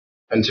friends.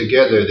 And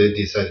together they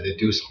decided to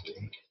do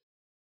something.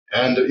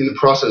 And in the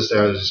process,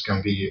 there's going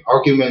to be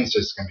arguments,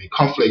 there's going to be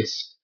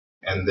conflicts,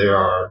 and there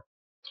are,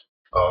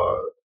 uh,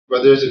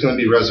 but there's going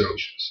to be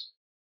resolutions.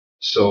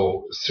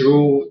 So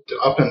through the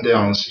up and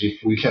downs,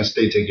 if we can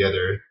stay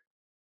together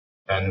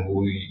and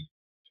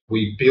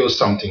we build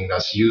something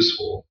that's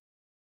useful,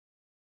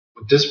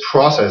 this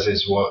process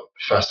is what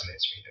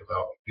fascinates me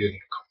about building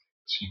a company.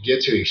 So you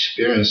get to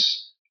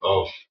experience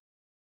of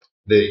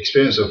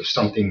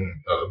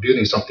something,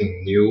 building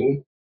something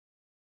new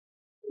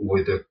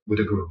with a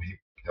group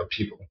of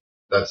people.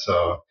 That's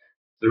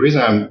the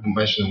reason I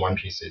mentioned One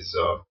Piece is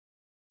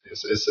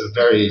it's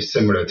very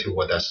similar to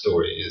what that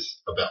story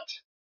is about.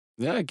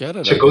 Yeah, I get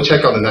it. I Go get the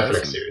check out the Netflix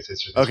comparison. series.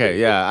 It's Okay,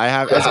 really good. yeah, I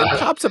have. It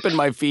pops up in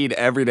my feed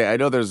every day. I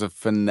know there's a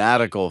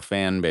fanatical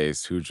fan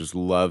base who just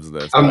loves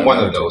this, but I'm I've one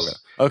never of checked it out.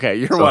 those. Okay,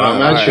 you're So one of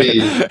I'm them. All actually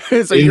right.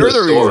 So in you're the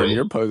the reason. story.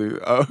 You're posting.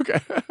 Oh,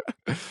 okay.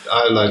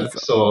 I like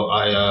That's so awesome.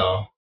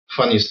 I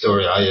funny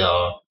story. I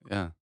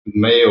Yeah.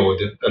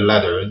 mailed a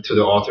letter to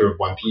the author of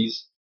One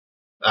Piece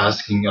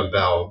asking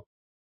about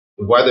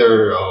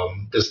whether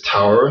this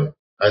tower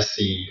I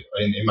see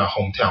in my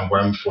hometown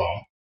where I'm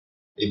from,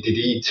 did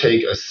he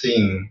take a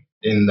scene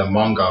in the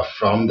manga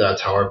from that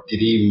tower? Did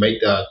he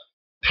make that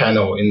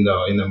panel in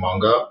the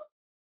manga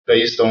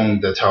based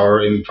on the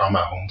tower in from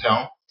my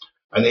hometown?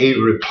 And he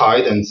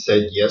replied and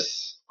said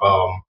yes.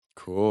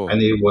 Cool.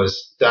 And it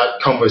was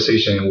that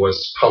conversation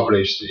was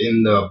published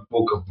in the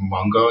book of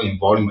manga in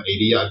volume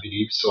 80, I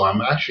believe. So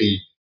I'm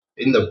actually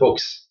in the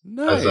books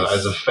as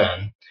a Nice.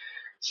 fan.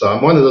 So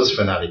I'm one of those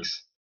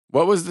fanatics.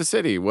 What was the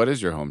city? What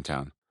is your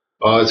hometown?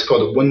 It's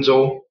called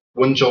Wenzhou,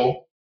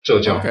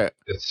 Zhejiang. Okay.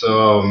 It's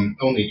on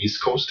the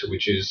east coast,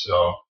 which is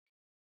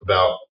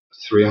about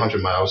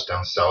 300 miles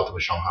down south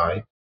of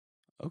Shanghai.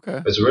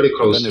 Okay. It's really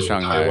I've been close to to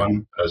Shanghai,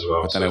 Taiwan as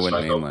well, but then so I it's went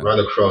like mainland. right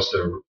across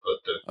the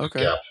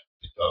Okay. gap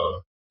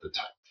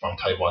from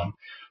Taiwan.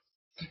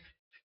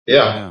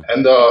 Yeah, Yeah.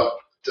 and the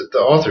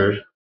author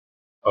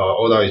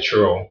Oda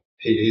Ichiro,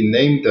 he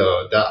named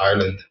that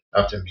island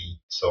after me.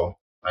 So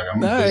like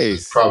this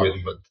is Nice.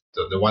 probably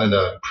the one of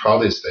the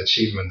proudest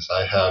achievements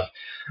I have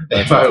in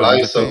That's your my claim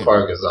life to so fame.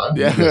 far because I'm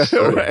in the Yeah,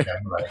 story. right.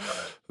 I'm like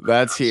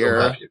That's I'm so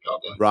here. happy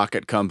about that.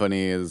 Rocket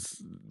Company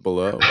is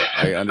below.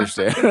 I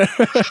understand.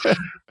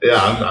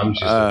 Yeah, I'm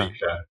just a uh, big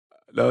fan.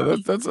 no,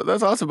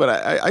 that's awesome. But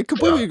I Yeah.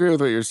 completely agree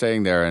with what you're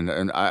saying there. And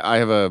I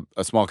have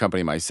a small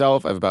company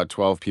myself. I have about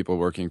 12 people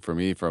working for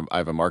me. I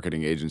have a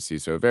marketing agency,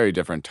 so a very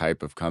different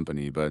type of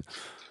company. But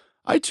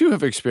I too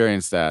have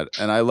experienced that.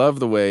 And I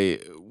love the way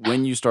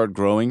when you start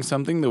growing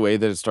something, the way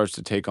that it starts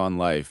to take on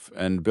life.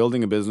 And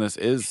building a business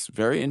is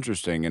very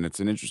interesting. And it's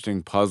an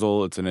interesting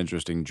puzzle. It's an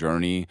interesting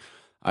journey.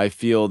 I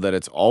feel that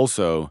it's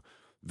also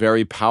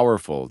very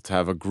powerful to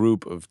have a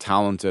group of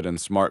talented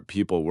and smart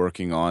people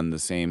working on the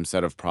same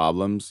set of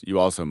problems. You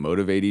also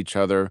motivate each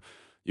other.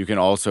 You can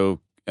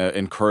also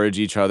encourage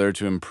each other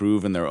to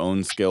improve in their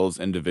own skills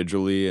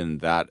individually,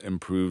 and that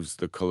improves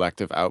the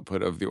collective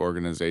output of the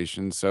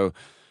organization. So,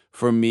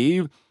 for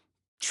me,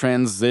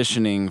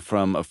 transitioning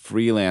from a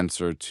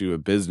freelancer to a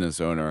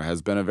business owner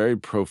has been a very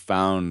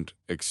profound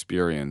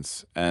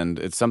experience. And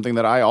it's something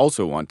that I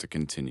also want to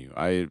continue.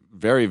 I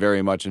very,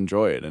 very much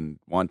enjoy it and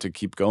want to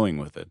keep going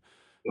with it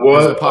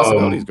because the What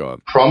possibilities go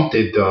up.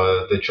 prompted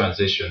the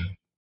transition?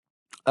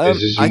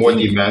 Is this I more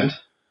think demand?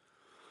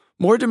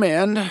 more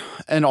demand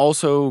and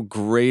also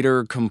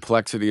greater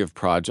complexity of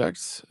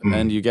projects.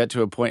 And Mm, you get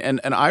to a point,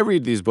 and I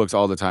read these books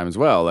all the time as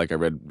well. Like I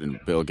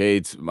read Bill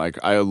Gates, Mike.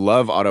 I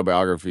love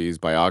autobiographies,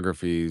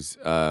 biographies.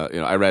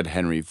 I read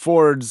Henry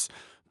Ford's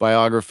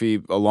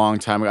biography a long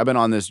time ago. I've been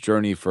on this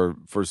journey for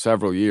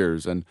several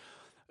years, and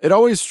it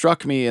always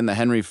struck me in the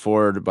Henry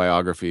Ford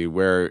biography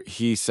where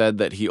he said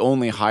that he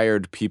only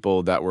hired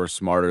people that were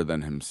smarter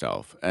than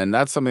himself. And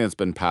that's something that's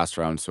been passed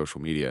around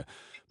social media.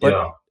 But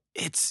yeah.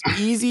 it's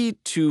easy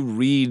to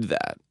read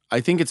that.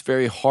 I think it's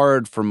very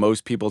hard for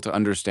most people to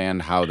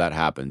understand how that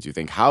happens. You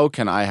think, how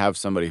can I have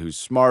somebody who's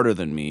smarter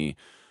than me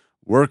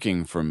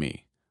working for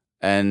me?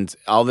 And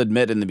I'll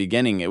admit in the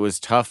beginning, it was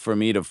tough for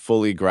me to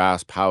fully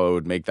grasp how I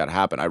would make that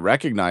happen. I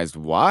recognized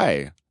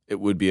why it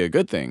would be a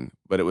good thing,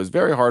 but it was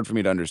very hard for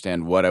me to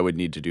understand what I would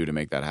need to do to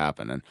make that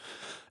happen. And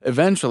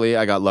eventually,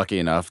 I got lucky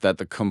enough that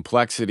the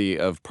complexity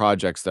of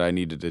projects that I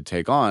needed to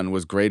take on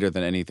was greater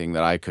than anything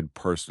that I could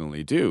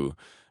personally do.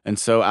 And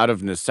so, out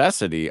of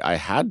necessity, I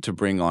had to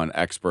bring on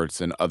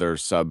experts in other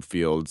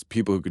subfields,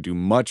 people who could do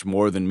much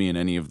more than me in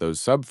any of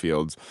those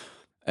subfields.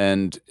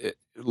 And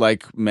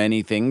like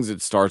many things,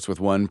 it starts with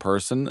one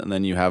person, and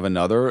then you have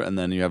another, and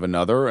then you have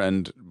another.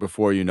 And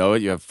before you know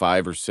it, you have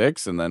five or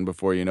six. And then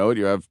before you know it,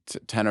 you have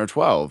 10 or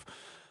 12.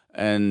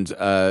 And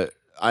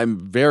I'm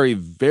very,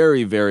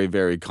 very, very,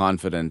 very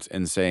confident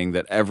in saying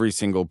that every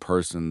single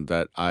person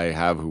that I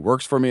have who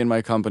works for me in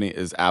my company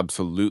is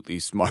absolutely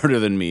smarter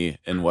than me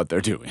in what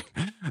they're doing.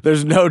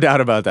 There's no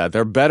doubt about that.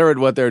 They're better at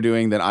what they're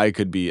doing than I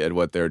could be at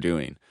what they're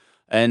doing.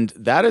 And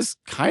that is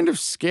kind of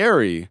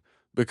scary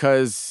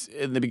because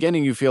in the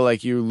beginning, you feel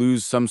like you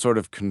lose some sort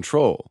of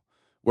control.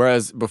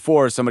 Whereas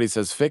before somebody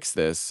says fix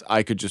this,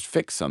 I could just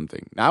fix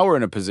something. Now we're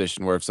in a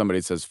position where if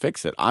somebody says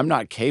fix it, I'm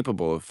not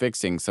capable of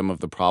fixing some of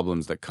the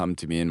problems that come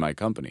to me in my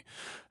company.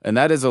 And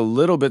that is a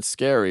little bit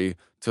scary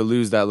to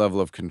lose that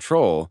level of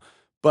control.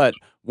 But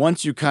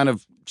once you kind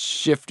of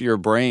shift your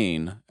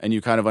brain and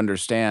you kind of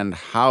understand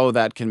how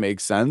that can make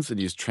sense and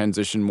you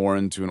transition more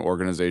into an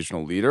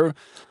organizational leader,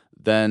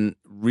 then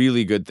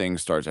really good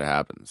things start to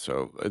happen.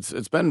 So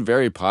it's been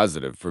very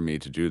positive for me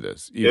to do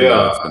this, even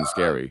though it's Yeah, been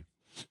scary.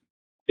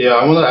 yeah.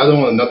 I want to add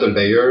on another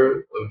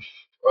layer of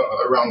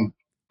around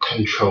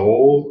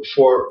control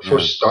for Yeah.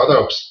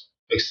 startups,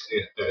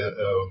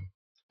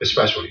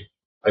 especially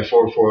like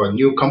for a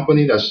new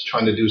company that's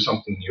trying to do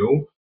something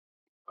new.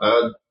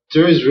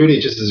 There is really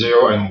just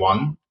zero and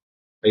one.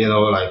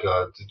 Like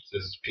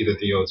this Peter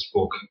Thiel's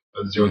book,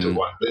 Zero to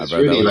One. I've It's read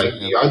that really one like too.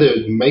 Yeah. you either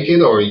make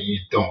it or you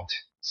don't. Yep.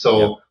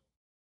 So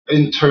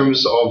in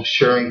terms of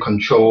sharing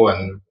control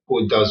and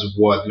who does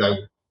what, like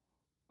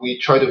we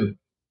try to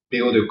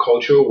build a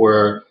culture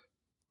where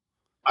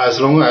as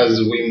long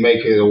as we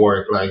make it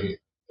work, like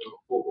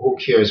who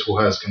cares who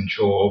has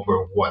control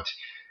over what?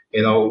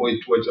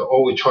 We're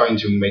always trying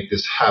to make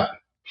this happen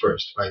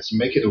first. Like, let's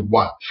make it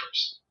one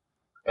first,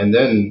 and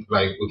then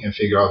like we can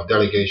figure out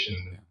delegation,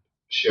 Yeah.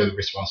 shared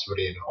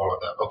responsibility, and all of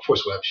that. Of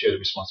course, we have shared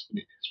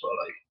responsibility as well.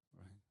 Like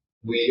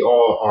we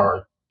all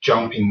are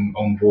jumping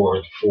on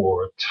board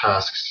for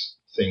tasks,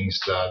 things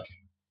that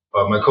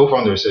my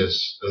co-founder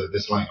says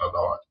this line a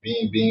lot.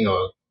 Being a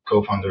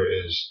co-founder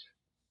is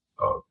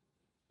uh,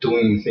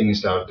 doing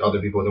things that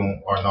other people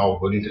don't are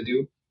not willing to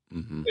do.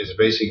 Mm-hmm. It's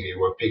basically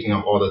we're picking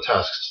up all the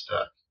tasks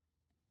that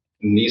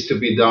needs to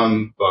be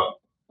done, but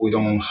we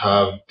don't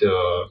have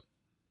the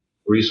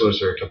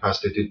resource or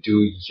capacity to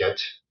do yet.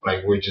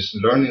 Like we're just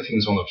learning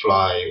things on the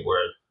fly.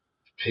 We're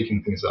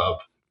picking things up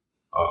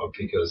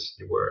because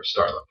we're a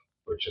startup.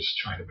 We're just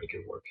trying to make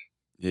it work.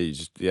 Yeah, you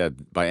just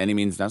by any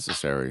means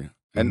necessary.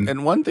 And Hmm.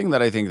 and one thing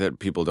that I think that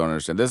people don't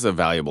understand, this is a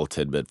valuable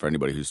tidbit for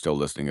anybody who's still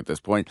listening at this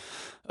point.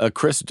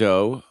 Chris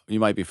Do, you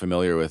might be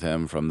familiar with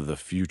him from the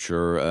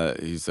future.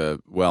 He's a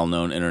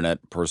well-known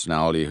internet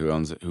personality who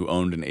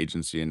owned an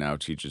agency and now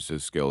teaches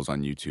his skills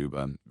on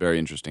YouTube. Very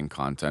interesting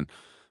content.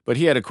 But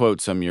he had a quote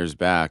some years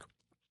back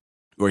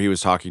where he was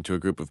talking to a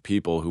group of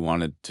people who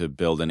wanted to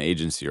build an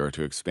agency or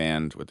to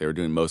expand what they were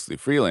doing, mostly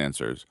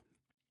freelancers.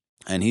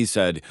 And he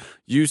said,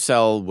 "You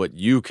sell what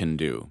you can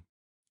do.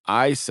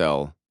 I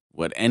sell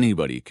what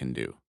anybody can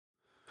do."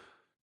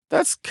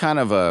 That's kind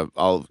of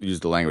I'll use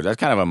the language, that's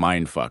kind of a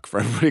mind fuck for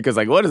everybody because,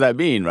 like, what does that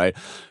mean, right?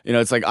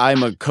 It's like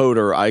I'm a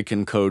coder, I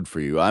can code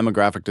for you. I'm a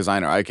graphic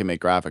designer, I can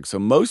make graphics. So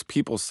most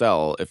people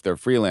sell, if they're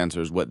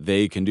freelancers, what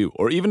they can do.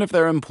 Or even if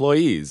they're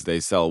employees, they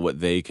sell what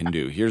they can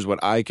do. Here's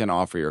what I can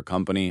offer your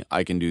company.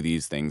 I can do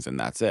these things, and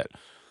that's it.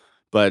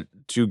 But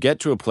to get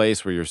to a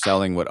place where you're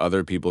selling what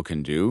other people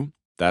can do,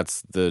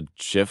 that's the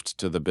shift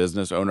to the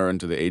business owner and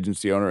to the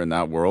agency owner in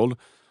that world.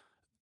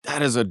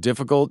 That is a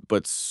difficult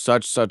but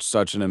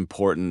such an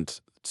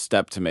important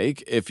step to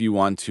make if you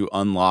want to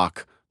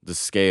unlock the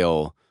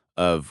scale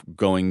of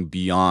going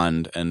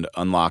beyond and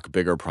unlock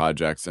bigger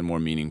projects and more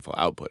meaningful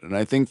output. And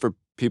I think for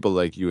people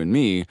like you and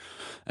me,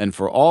 and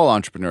for all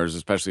entrepreneurs,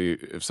 especially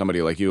if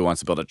somebody like you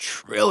wants to build $1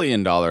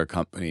 trillion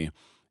company,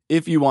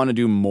 if you want to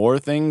do more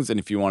things and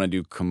if you want to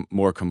do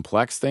more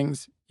complex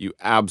things, you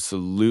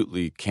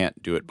absolutely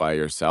can't do it by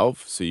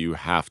yourself. So you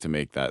have to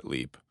make that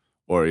leap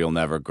or you'll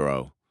never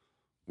grow.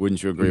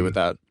 Wouldn't you agree with Hmm.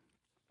 that?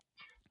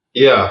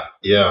 Yeah,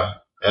 yeah.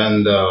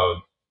 And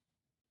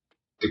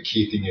the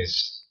key thing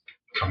is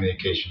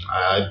communication.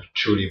 I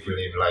truly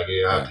believe like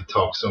you have Yeah. to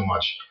talk so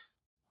much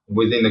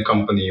within the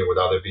company with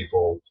other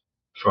people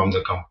from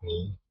the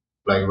company.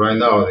 Like right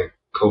now, the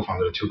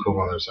co-founder, two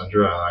co-founders,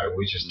 Andrea and I,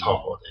 we just Hmm.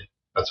 talk all day.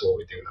 That's what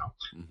we do now.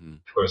 Hmm.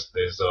 Of course,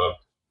 there's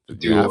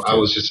You have I to.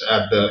 was just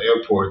at the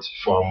airport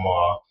from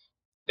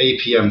 8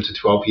 p.m. to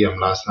 12 p.m.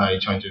 last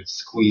night trying to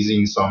squeeze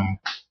in some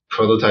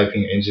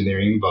prototyping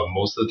engineering, but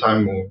most of the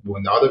time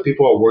when other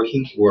people are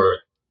working, we're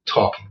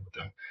talking with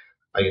them.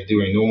 Like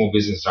during normal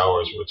business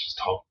hours, we're just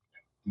talking.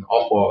 In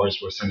off hours,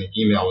 we're sending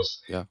emails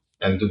Yeah.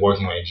 and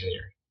working on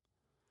engineering.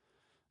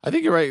 I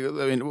think you're right.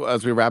 I mean,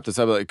 as we wrap this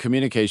up, like,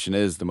 communication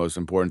is the most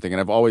important thing. And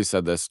I've always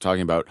said this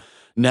talking about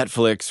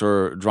Netflix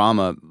or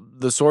drama.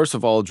 The source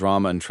of all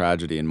drama and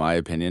tragedy, in my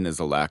opinion, is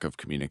a lack of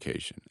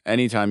communication.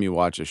 Anytime you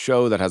watch a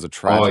show that has a Oh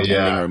tragic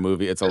ending yeah, or a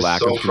movie, it's a it's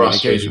lack so of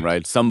communication, frustrating.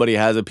 right? Somebody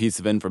has a piece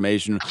of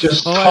information.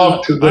 Just Oh,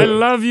 talk to I them.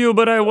 love you,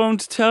 but I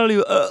won't tell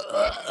you.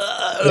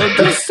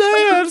 Just say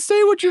it.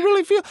 Say what you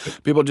really feel.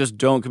 People just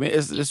don't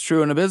communicate. It's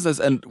true in a business.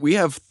 And we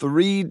have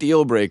 3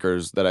 deal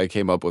breakers that I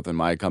came up with in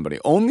my company.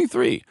 Only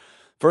 3.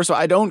 First of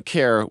all, I don't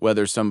care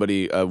whether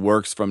somebody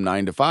works from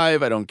 9 to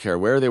 5. I don't care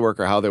where they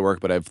work or how they work,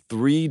 but I have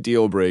 3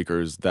 deal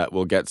breakers that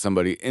will get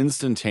somebody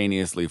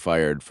instantaneously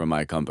fired from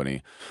my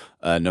company,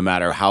 no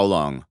matter how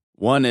long.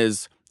 One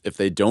is if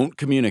they don't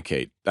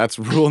communicate. That's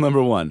rule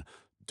number 1.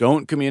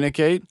 Don't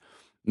communicate.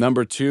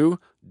 Number 2,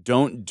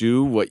 don't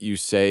do what you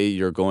say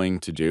you're going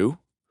to do.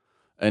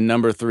 And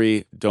number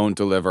 3, don't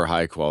deliver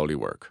high quality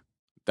work.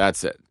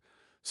 That's it.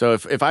 So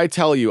if I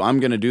tell you I'm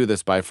going to do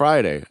this by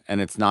Friday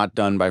and it's not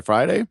done by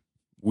Friday,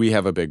 we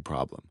have a big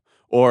problem.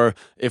 Or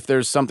if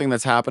there's something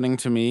that's happening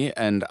to me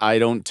and I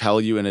don't tell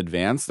you in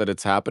advance that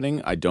it's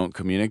happening, I don't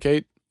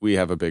communicate, we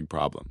have a big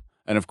problem.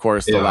 And of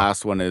course, the Yeah,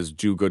 last one is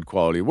do good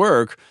quality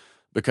work,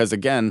 because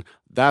again,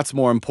 that's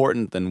more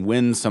important than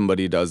when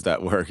somebody does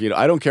that work.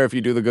 I don't care if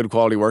you do the good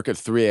quality work at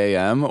 3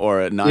 a.m.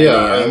 or at 9 yeah,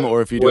 a.m. and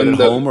or if you do it at when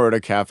the home or at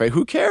a cafe.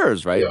 Who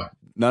cares, right? yeah,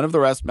 None of the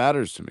rest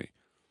matters to me.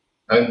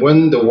 and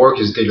when the work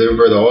is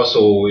delivered,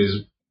 also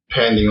is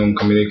pending on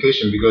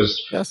communication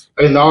because Yes.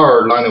 in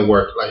our line of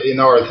work, like in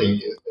our thing,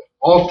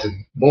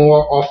 often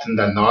more often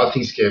than not,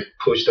 things get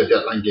pushed. The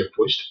deadline get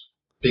pushed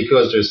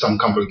because there's some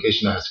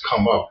complication that has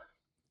come up.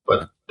 But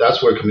Yep.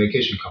 that's where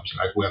communication comes in.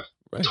 Like we have to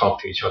Right.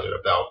 talk to each other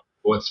about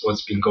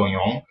what's been going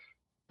on.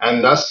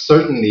 And that's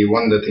certainly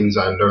one of the things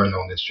I learned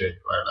on this trip.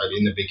 Right, like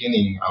in the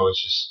beginning, I was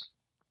just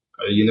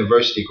a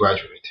university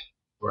graduate,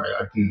 right?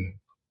 I didn't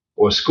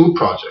or school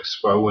projects,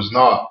 but it was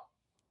not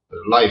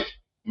life.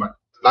 My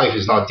life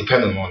is not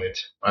dependent on it,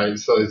 right?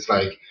 So it's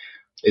like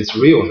it's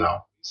real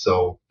now.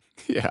 So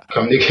Yeah.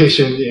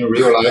 communication in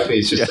real life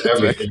is Yeah, just it's like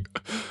everything,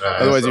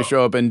 right? otherwise So you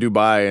show up in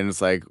Dubai and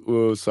it's like,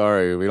 oh,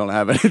 sorry, we don't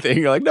have anything.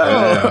 You're like, no,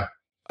 yeah,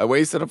 I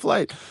wasted a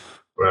flight.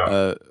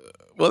 well, Uh,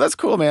 well, that's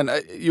cool, man.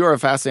 You are a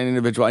fascinating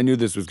individual. I knew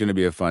this was going to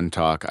be a fun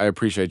talk. I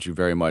appreciate you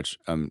very much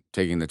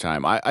taking the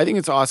time. I think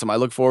it's awesome. I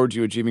look forward to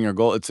you achieving your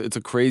goal. It's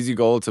a crazy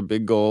goal. It's a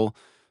big goal,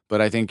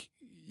 but I think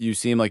you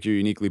seem like you're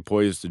uniquely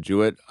poised to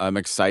do it. I'm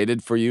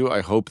excited for you.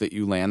 I hope that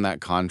you land that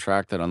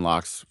contract that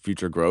unlocks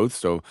future growth.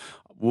 So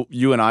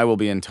you and I will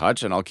be in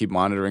touch, and I'll keep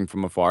monitoring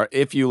from afar.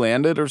 If you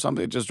land it or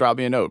something, just drop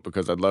me a note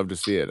because I'd love to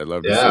see it. I'd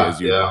love to see yeah,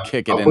 as you yeah.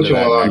 kick it I'll put into you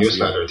on that our next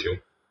gear. newsletter too.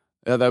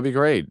 Yeah, that'd be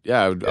great.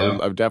 Yeah, Yeah.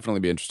 I would definitely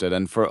be interested.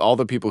 And for all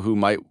the people who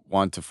might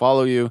want to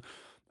follow you,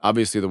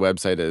 obviously the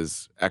website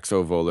is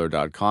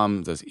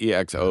exovolar.com. That's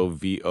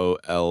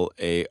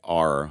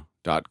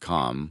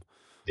EXOVOLAR.com.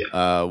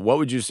 Yeah. What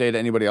would you say to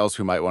anybody else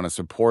who might want to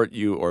support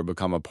you or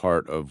become a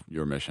part of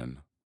your mission?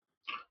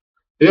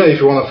 Yeah, if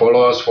you want to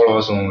follow us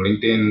on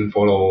LinkedIn.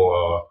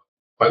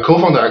 My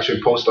co-founder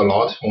actually posts a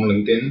lot on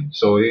LinkedIn,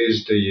 so he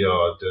is the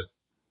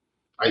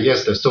I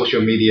guess the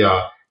social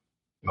media.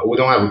 We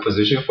don't have a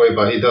position for it,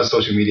 but he does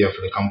social media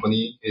for the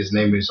company. His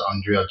name is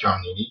Andrea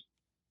Giannini.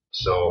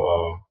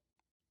 So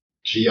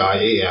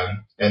Giannini,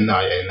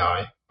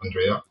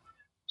 Andrea.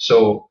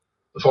 So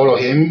follow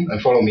him and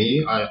follow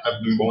me. I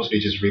mostly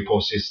just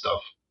repost his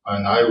stuff.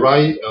 And I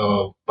write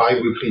a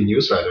bi-weekly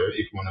newsletter if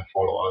you want to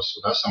follow us.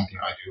 So that's something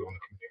I do on the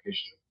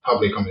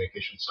public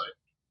communication side.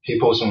 He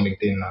posts on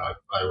LinkedIn, I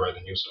write the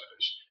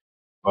newsletters.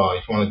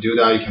 If you want to do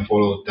that, you can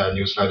follow that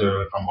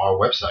newsletter from our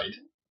website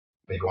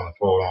if you want to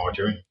follow our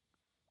journey.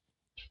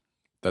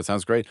 That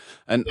sounds great.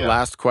 And Yeah.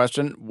 last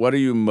question, what are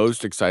you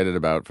most excited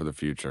about for the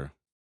future?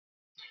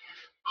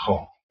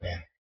 Oh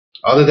man.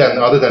 Other than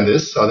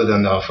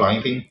the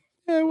flying thing,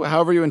 Yeah,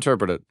 however you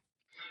interpret it.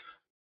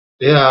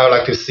 yeah, I would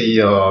like to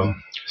see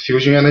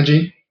fusion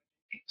energy,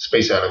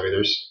 space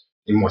elevators,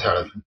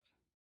 immortality.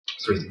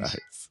 Three things. Nice.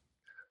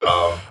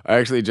 Um, I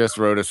actually just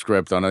wrote a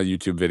script on a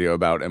YouTube video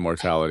about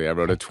immortality. I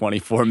wrote a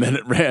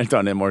 24-minute rant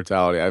on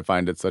immortality. I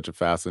find it such a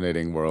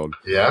fascinating world.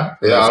 yeah,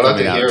 So yeah, that's I'd like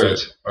coming to out hear too. it.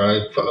 All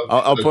right.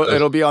 I'll put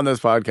it'll be on this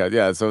podcast.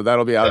 Yeah, so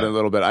that'll be out in Yeah, a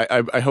little bit.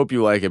 I hope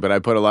you like it, but I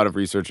put a lot of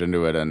research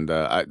into it, and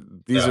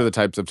these are yeah, the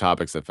types of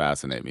topics that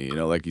fascinate me.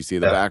 Like you see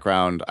the yeah.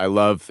 background. I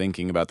love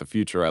thinking about the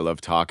future. I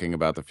love talking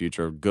about the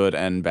future, good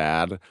and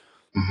bad.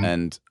 Hmm.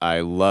 And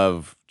I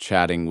love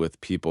chatting with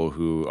people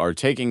who are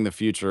taking the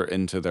future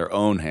into their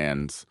own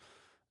hands.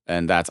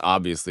 And that's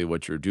obviously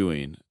what you're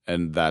doing.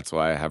 And that's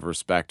why I have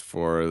respect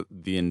for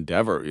the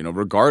endeavor,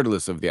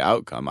 regardless of the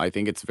outcome. I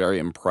think it's very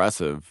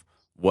impressive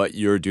what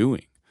you're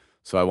doing.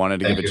 So I wanted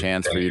to give a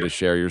chance for Thank you you. to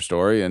share your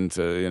story and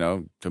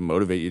to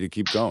motivate you to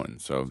keep going.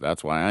 So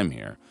that's why I'm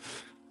here.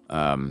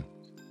 Um,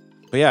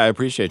 but yeah, I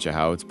appreciate you,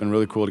 Hao. It's been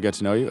really cool to get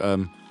to know you.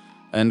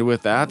 And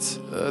with that,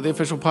 the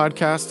official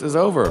podcast is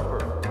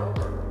over.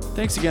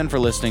 Thanks again for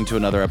listening to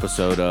another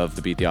episode of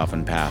the Beat the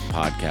Often Path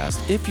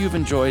podcast. If you've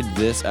enjoyed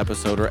this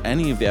episode or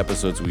any of the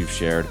episodes we've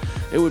shared,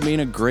 it would mean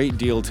a great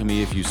deal to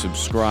me if you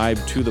subscribe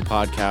to the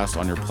podcast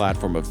on your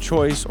platform of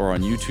choice or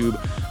on YouTube.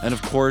 And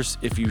of course,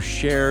 if you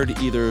shared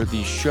either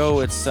the show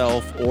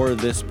itself or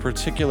this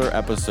particular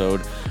episode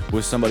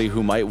with somebody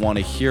who might want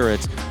to hear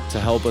it to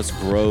help us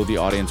grow the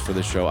audience for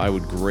the show, I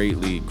would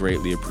greatly,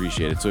 greatly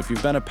appreciate it. So if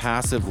you've been a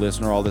passive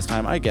listener all this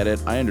time, I get it.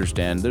 I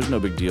understand. There's no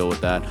big deal with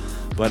that.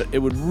 But it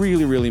would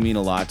really, really mean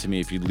a lot to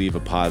me if you'd leave a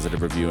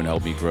positive review and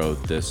help me grow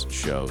this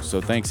show. So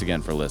thanks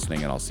again for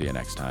listening, and I'll see you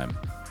next time.